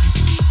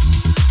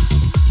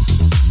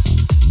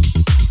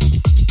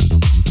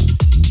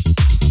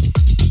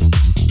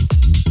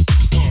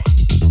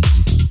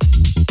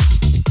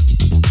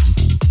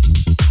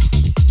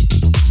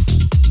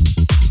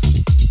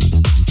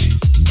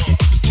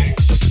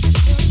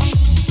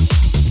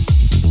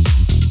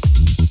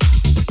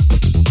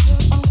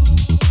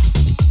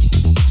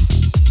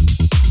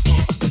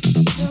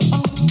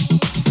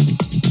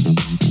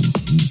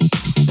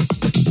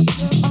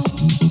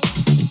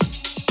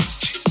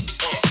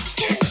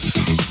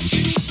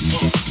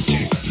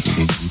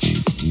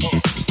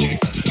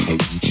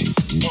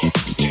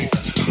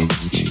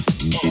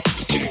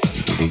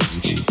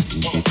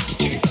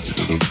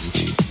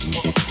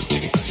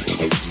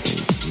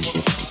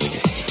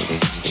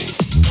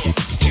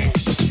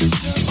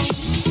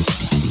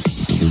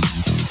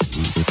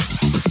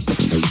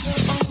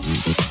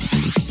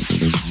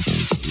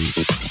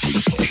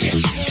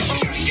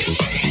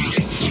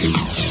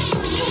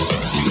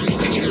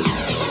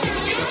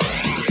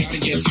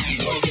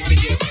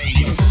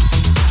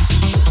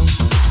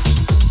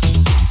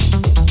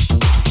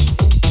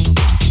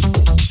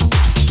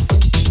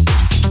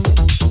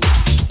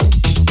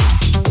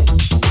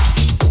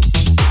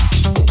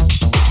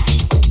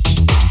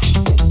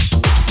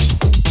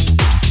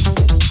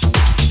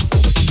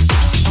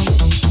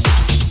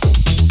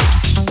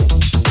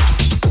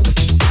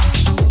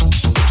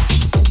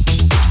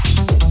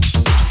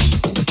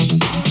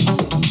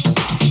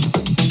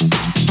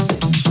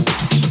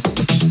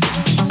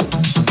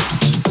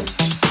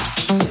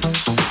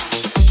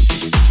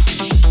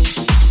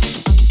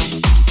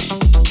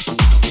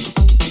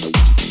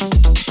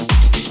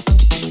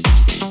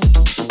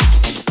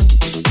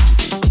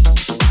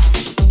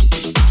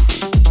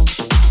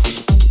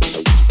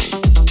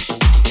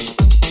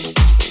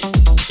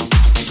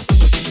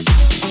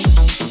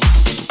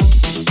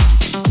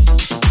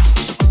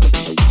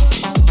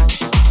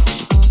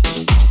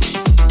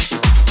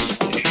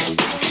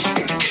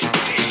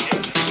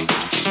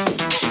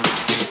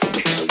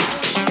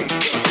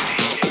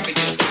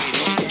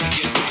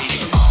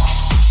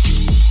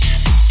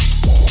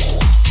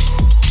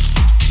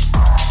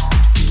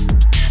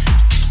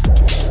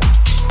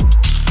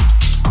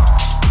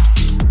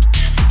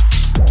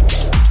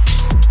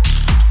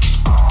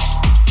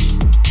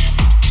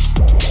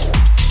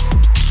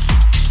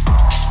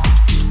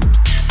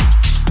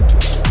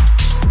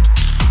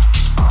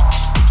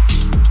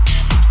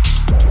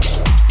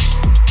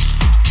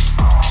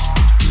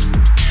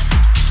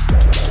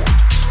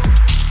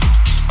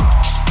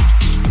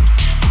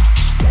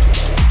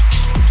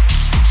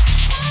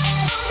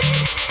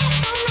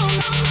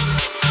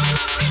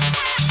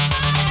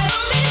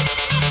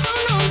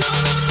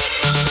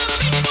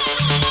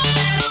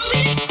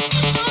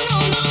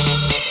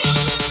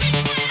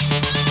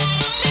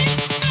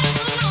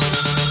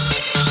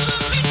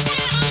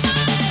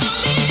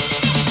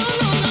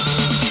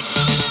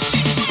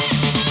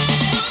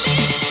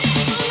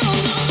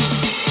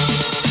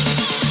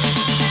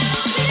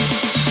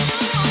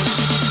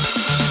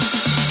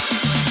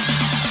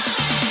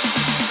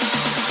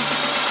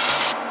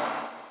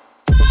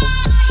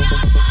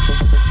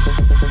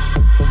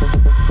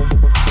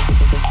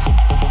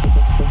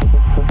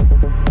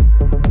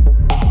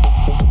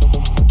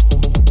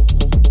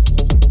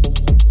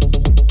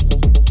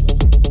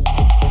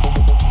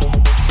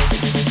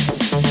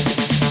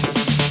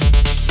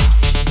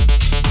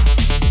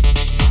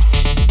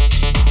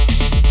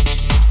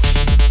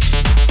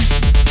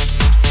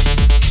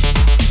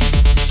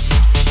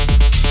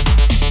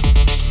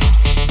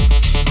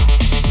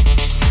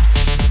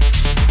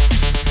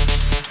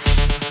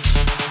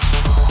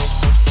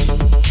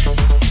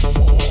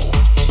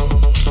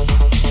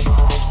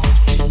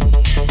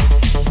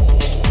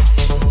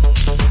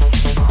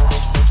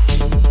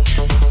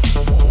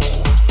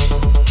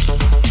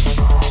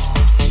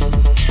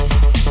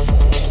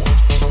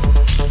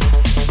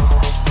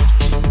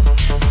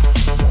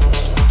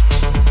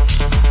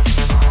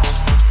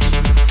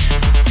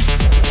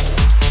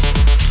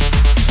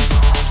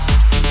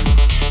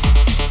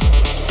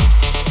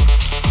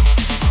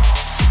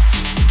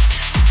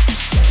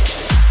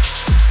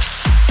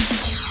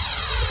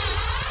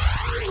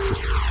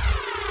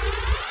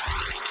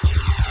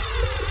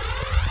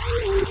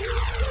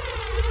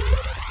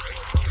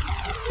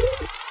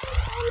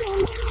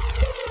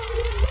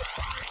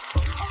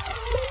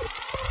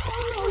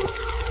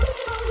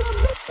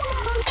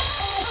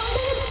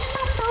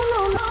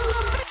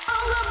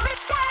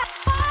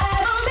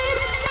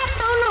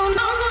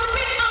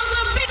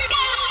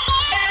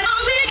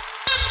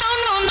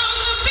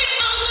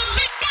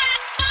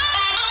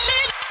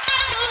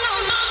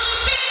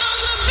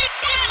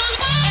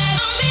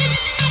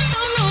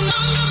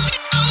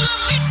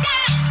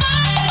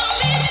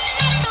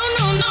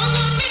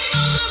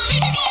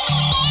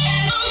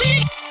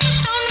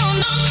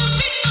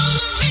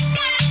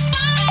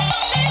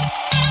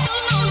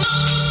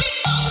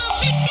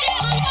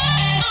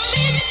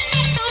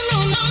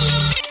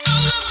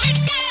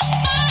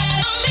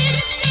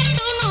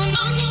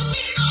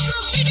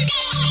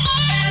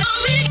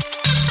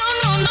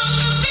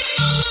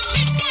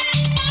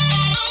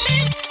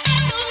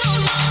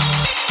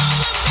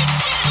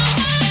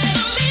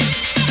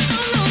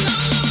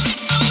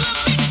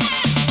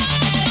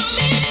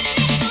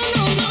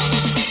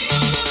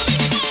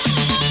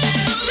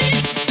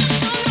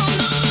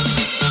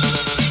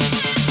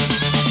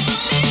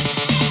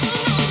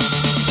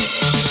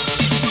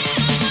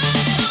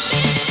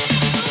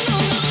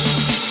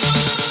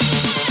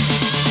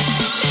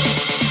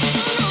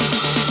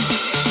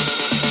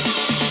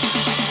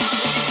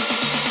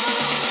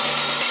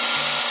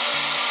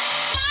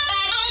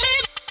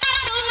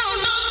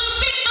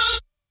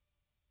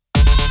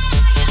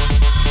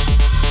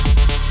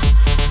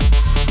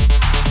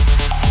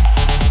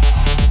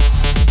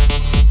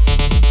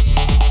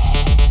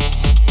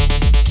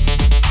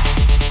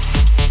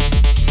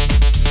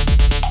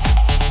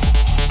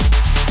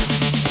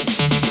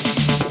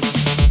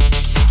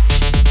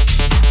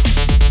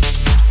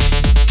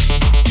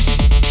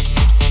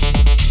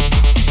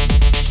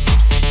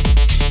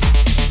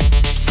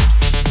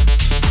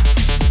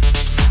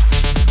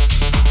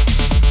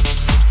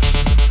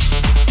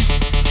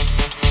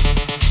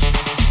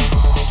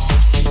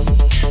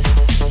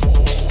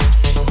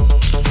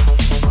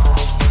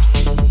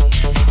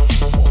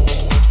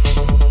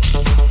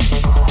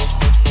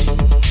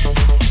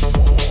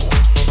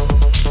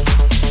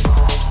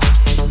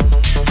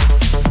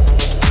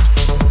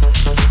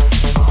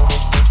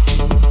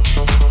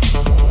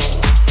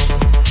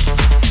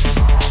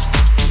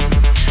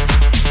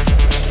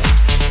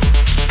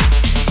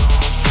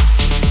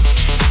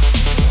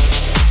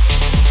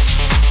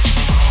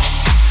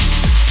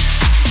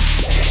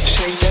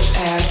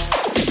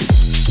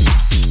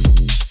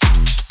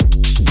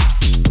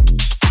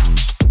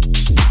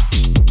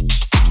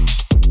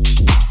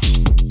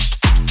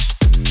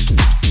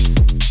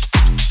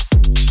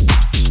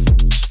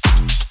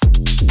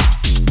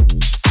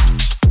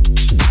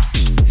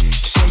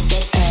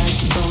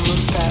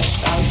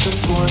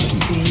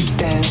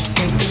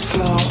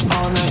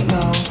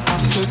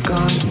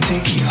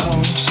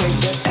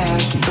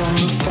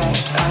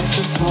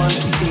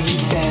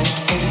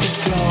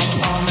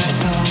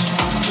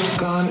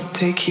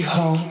 take you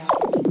home.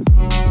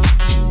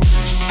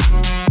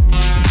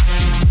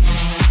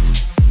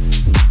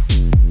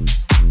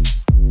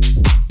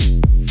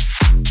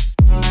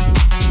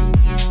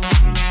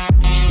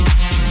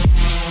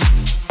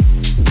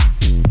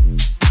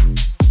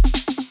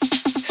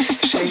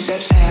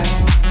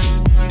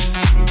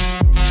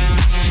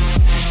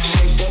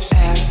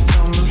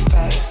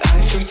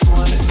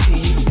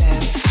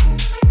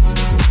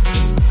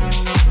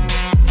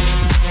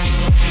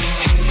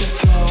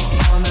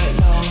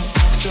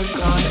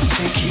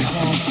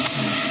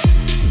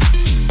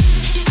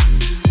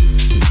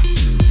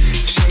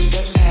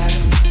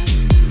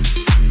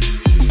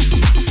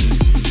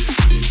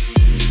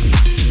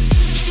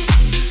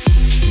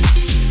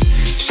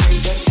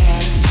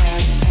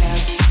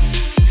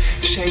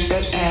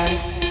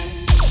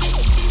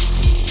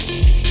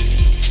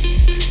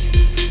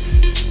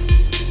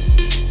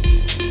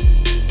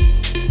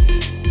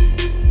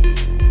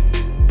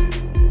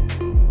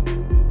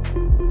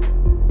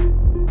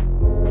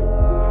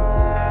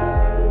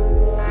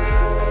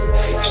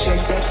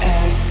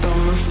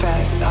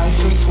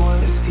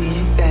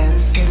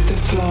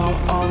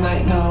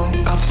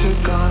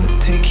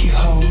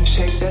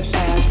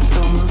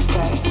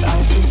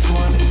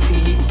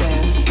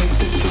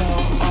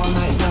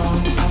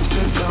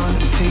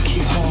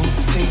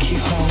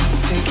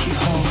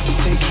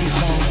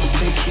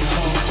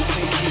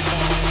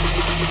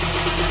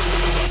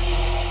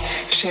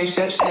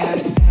 Take you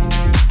home.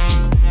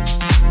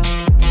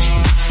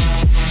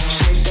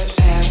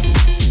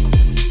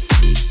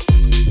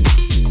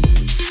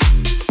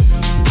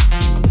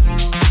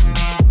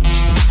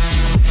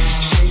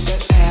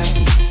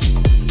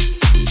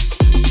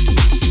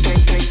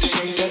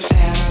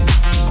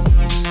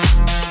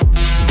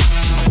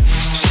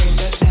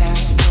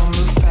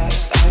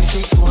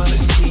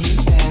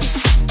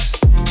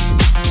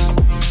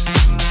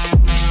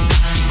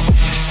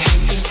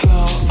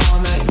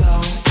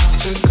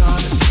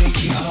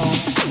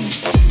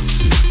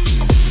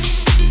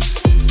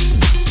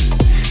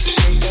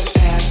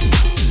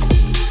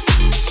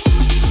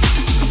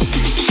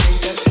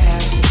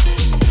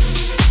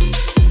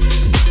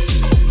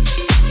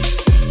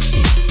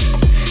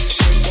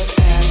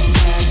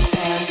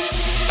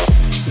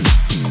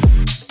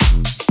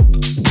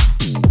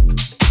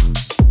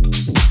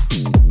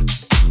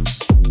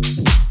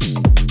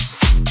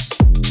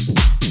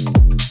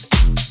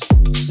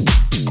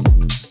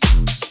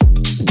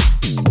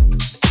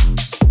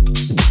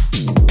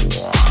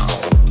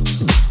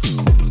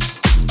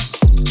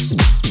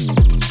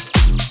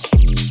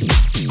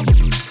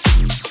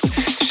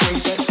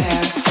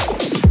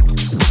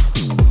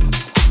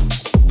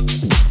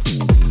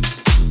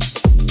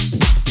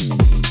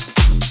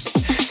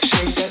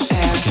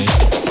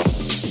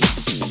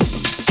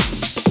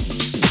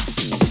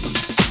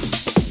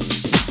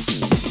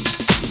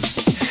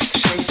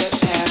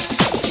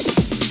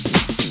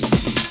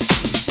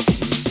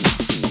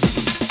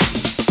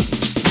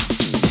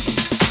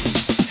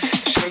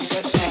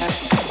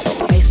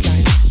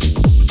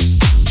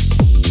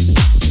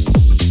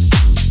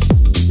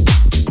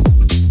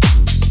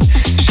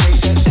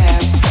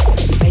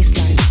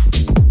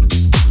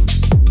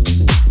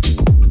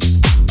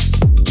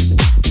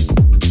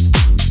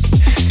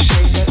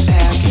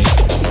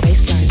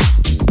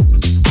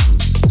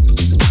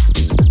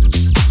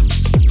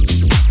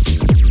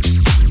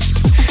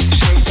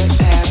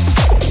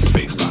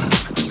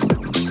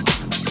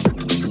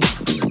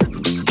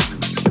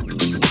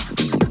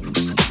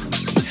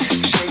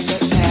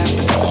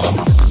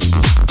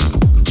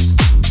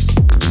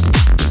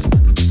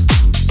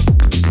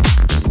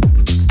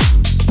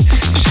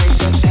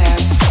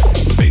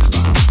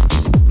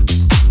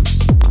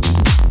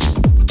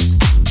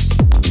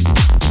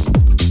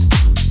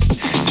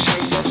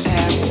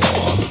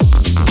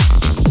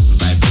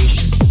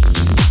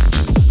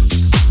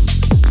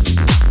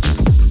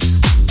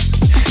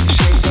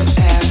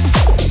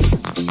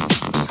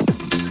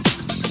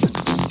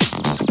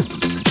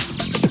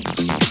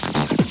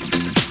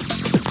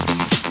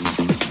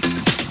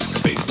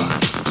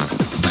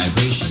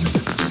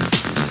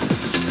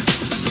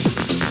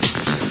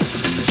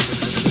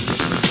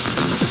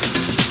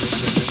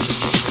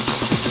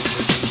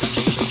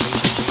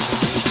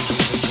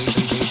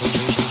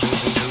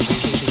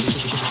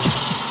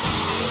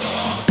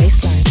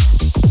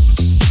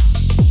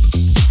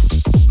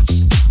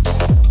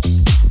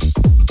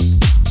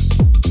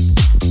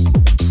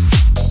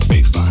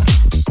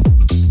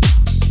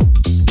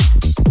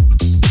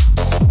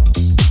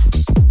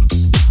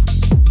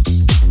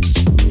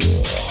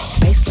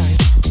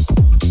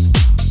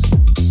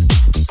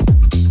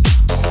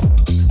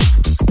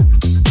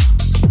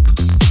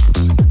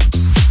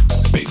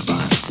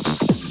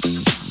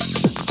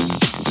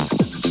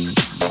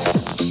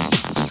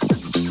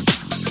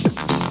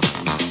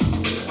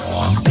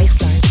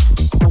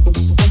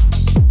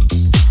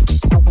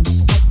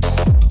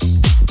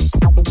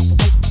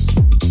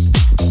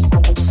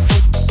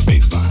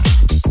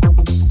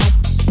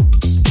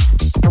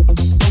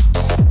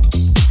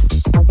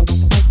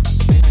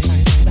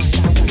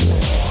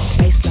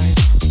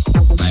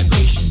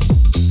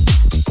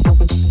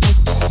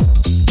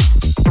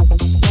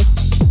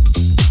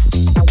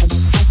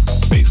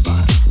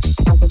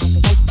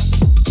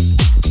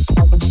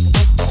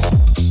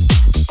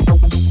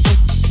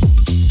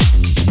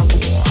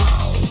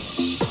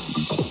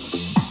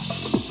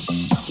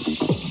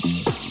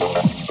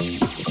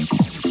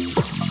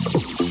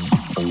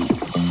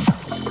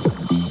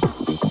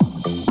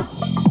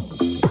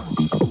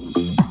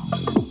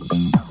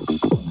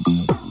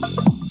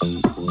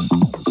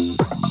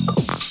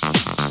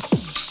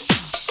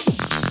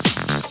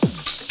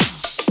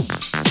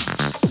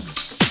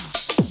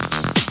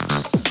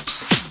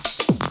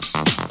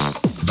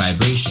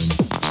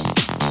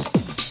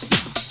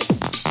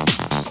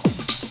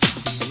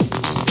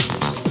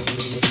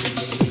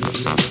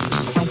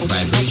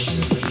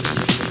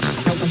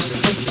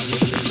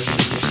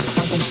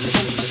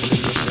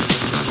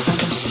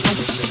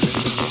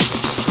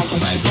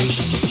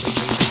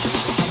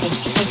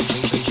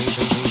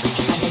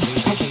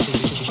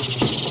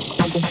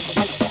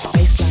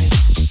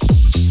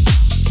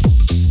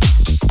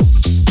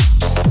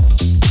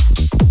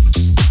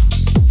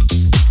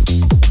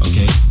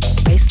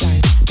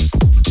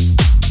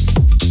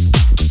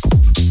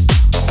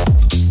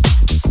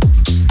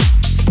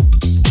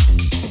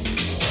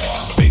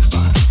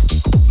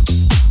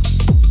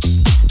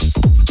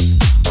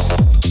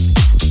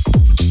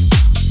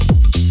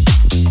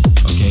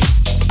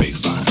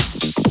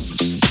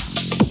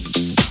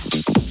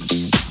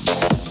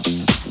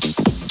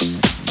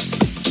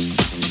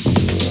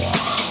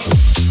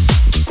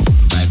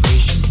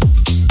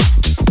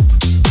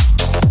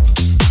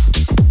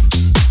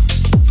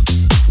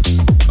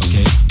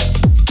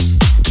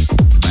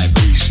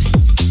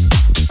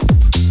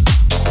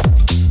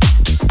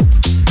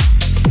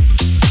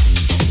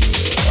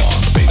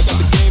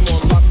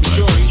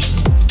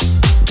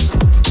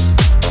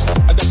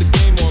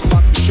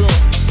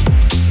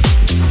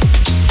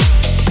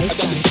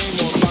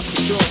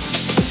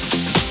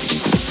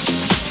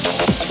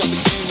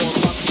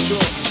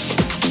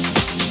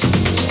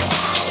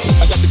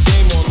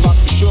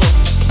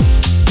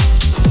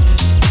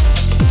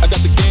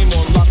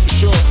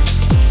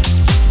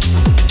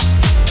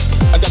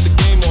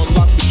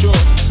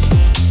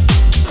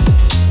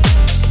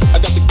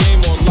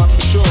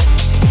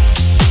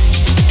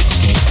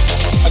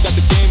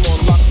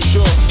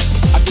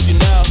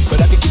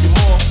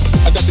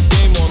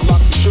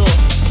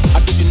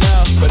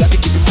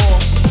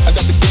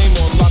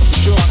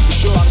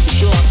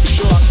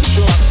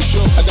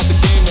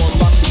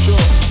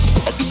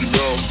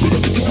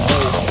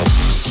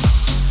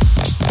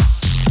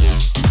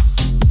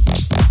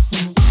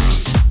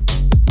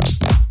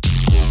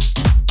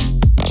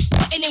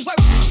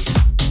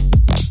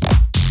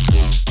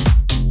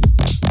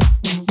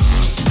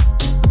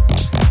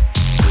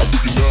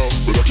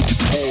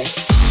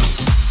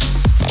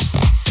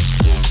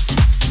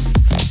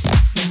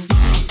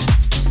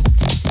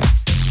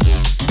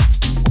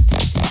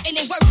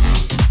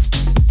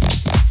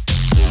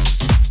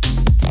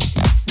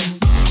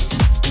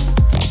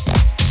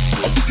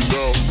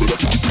 now, but I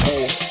can give you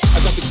more. I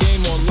got the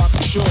game on lock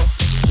for sure.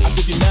 I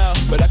give you now,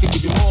 but I can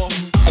give you more.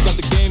 I got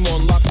the game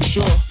on lock for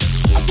sure.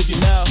 I give you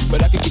now,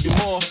 but I can give you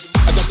more.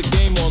 I got the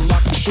game on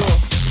lock for sure.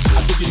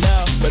 I give you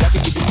now, but I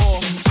can give you more.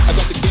 I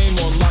got the game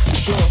on lock for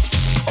sure.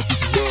 I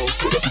give you now,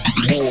 but I can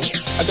give you more.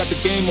 I got the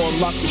game on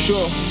lock for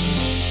sure.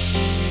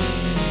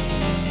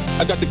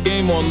 I got the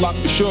game on lock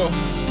for sure.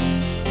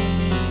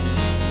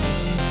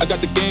 I got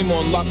the game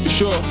on lock for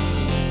sure.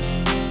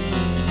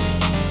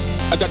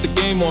 I got the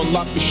game on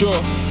lock for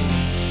sure.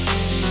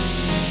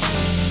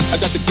 I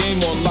got the game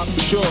on lock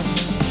for sure.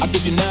 I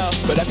give you now,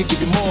 but I can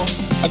give you more.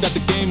 I got the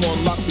game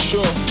on lock for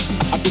sure.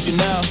 I give you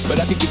now, but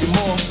I can give you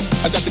more.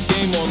 I got the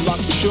game on lock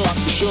for sure.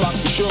 For sure,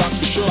 for sure,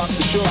 for sure,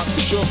 for sure,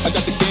 for sure. I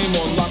got the game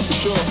on lock for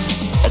sure.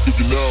 I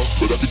give you now,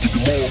 but I can give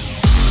you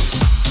more.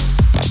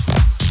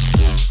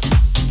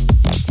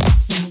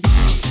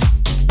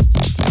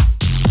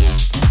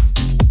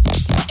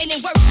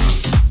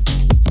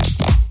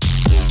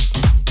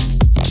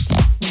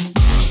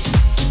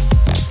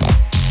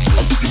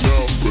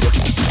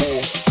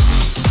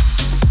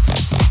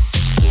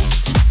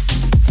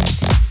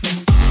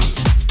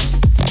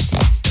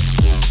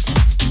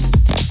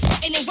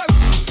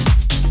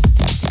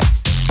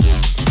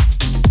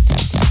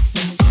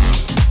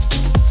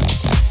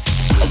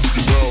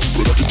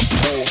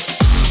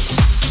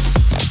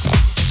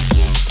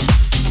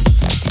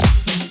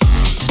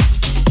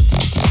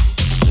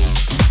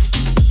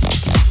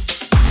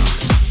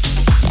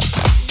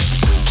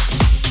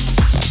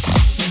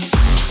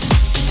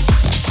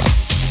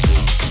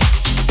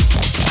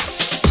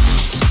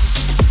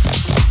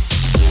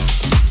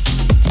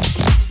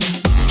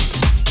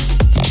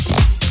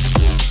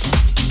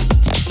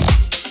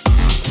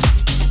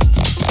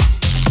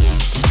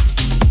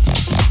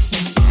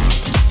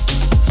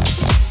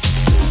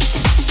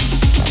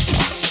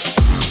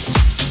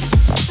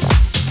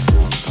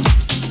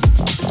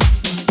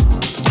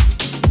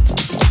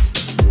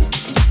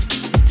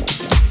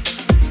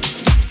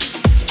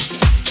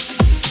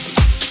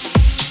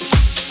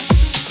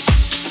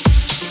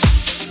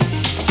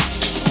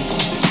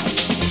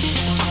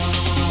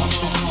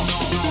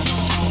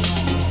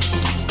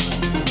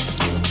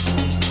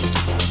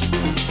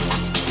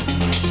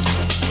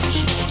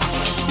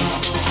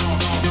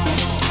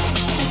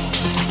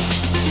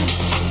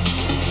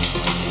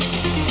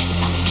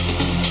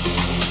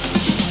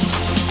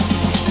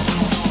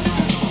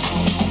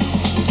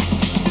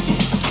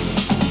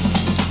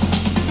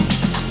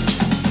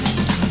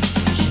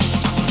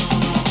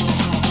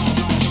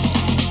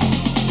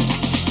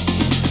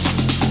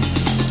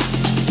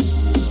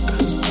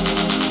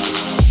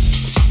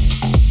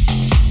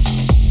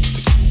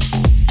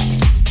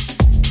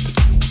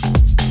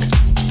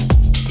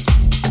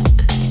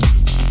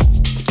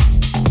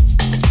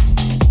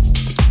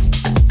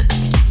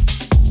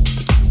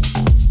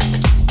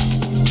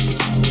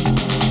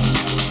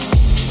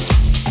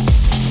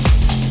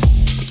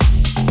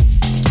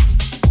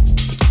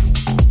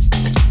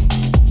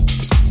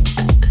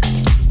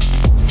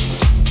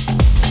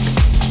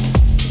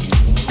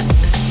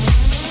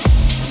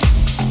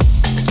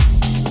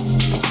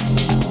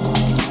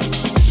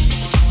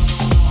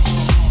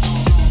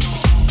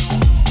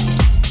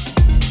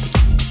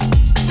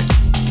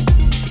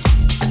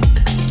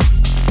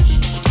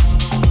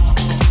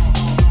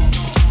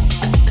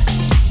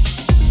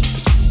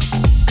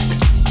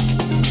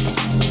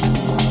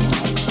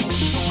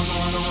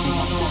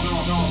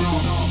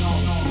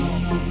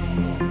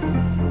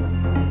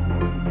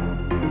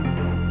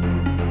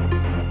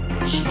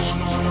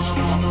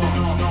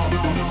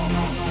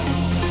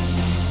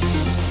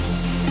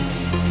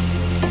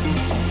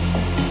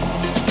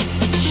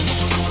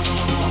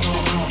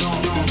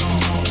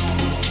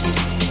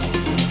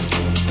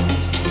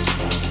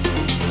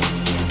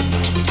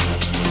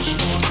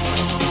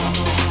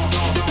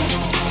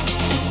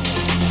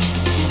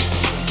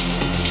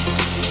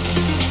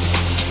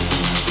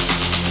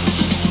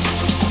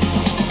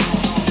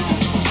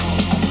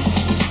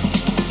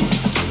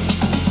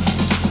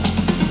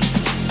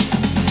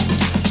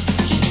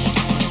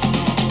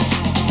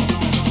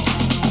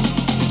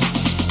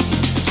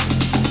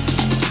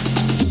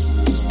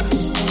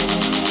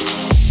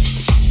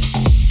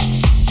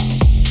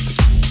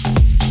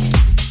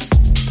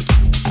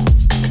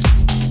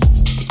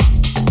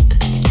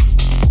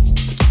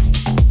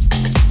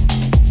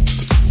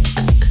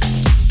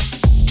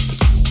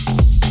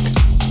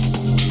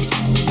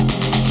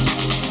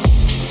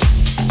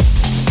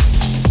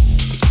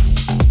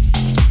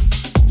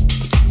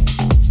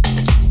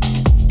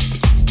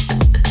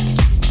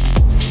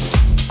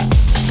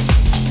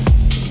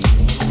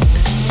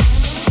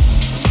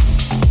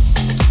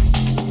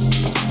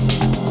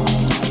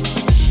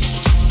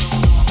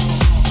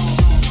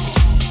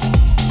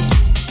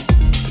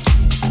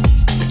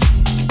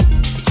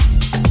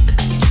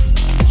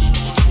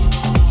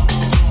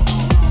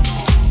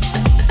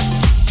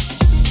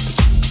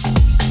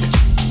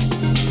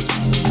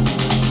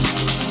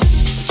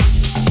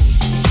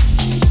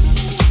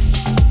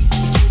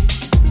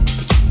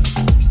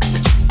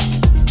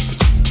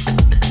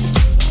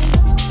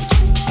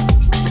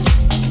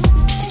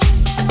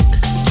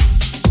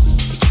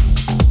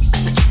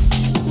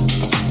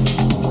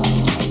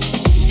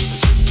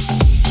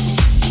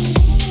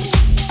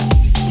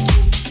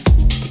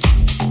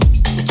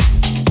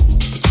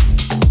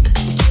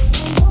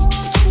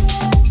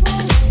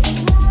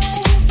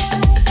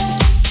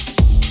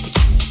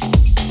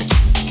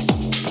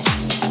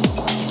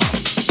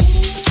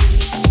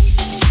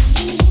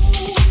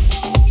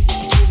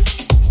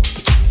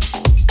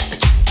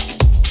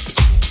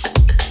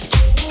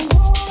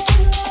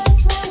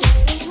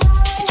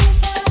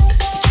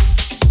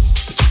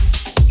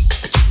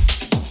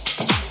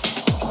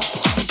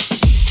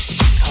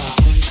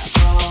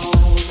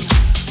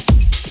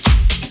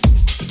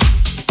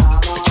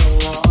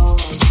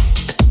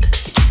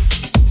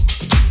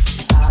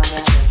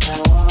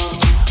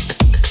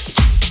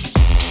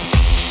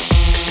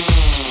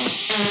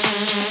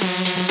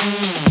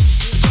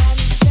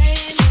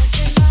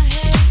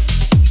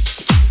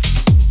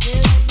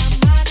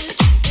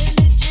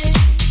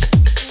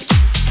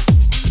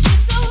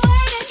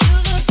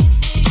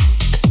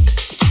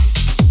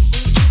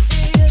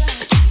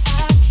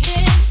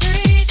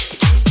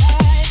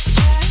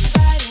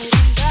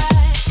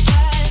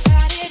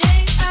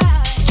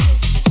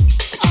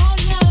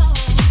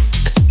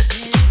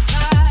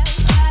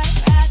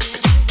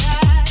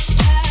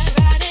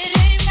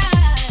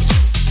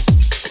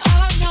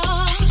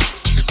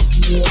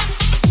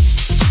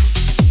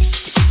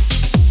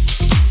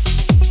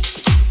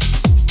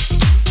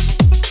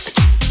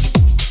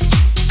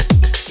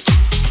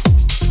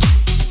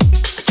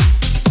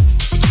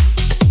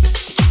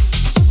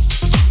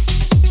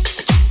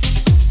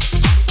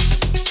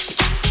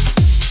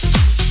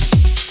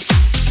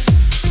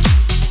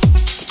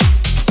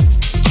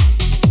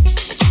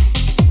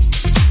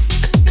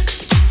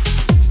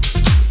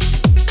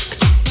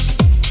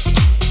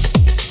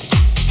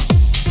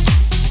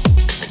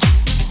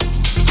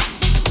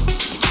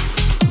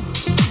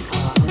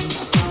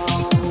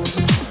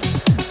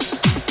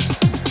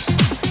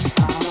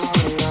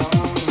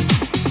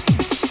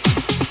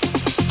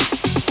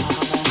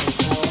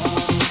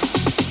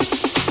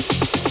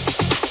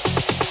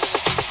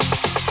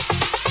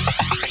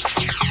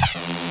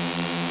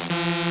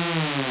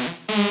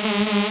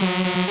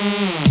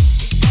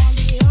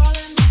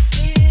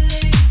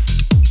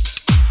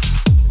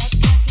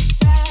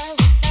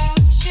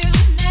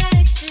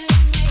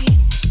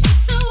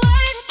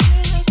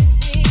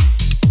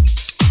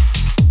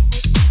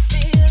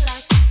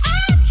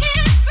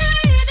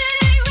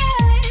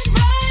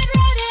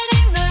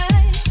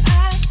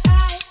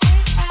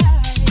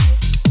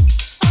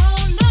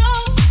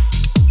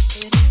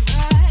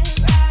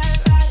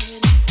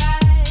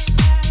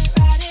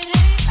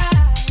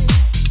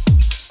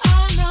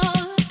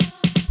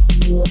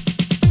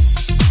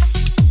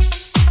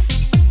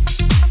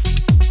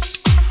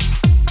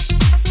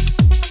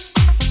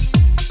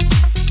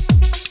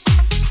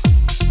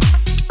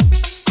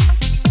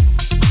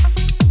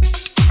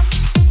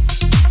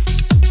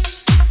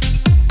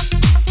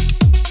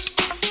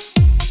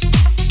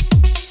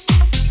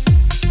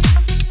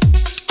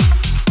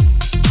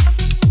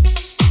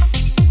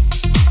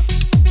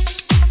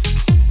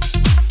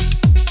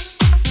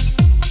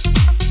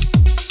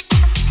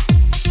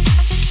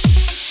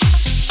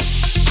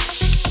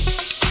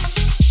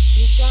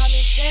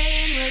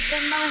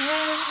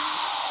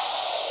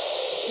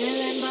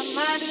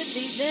 mind with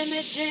these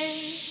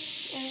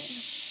images,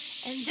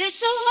 yeah. And it's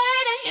the way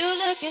that you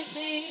look at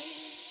me.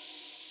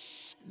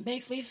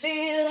 Makes me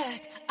feel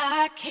like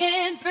I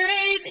can't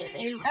breathe. It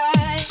ain't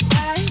right,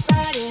 right,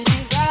 right. It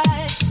ain't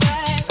right,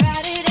 right,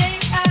 right. It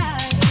ain't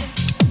right.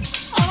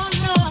 Oh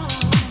no.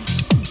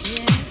 It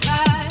ain't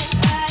right,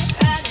 right,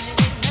 right.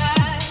 It ain't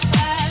right,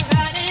 right,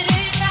 right. It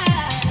ain't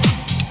right.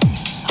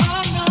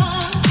 Oh no.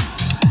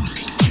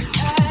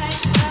 Right,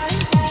 right,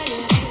 right.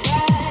 It ain't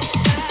right,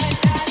 right,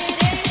 right. It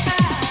ain't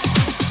right.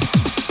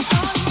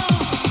 Oh no.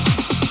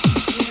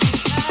 It ain't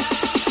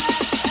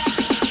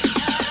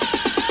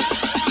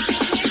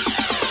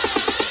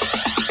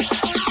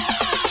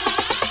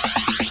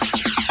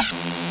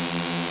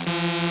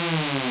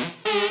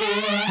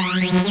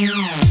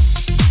right.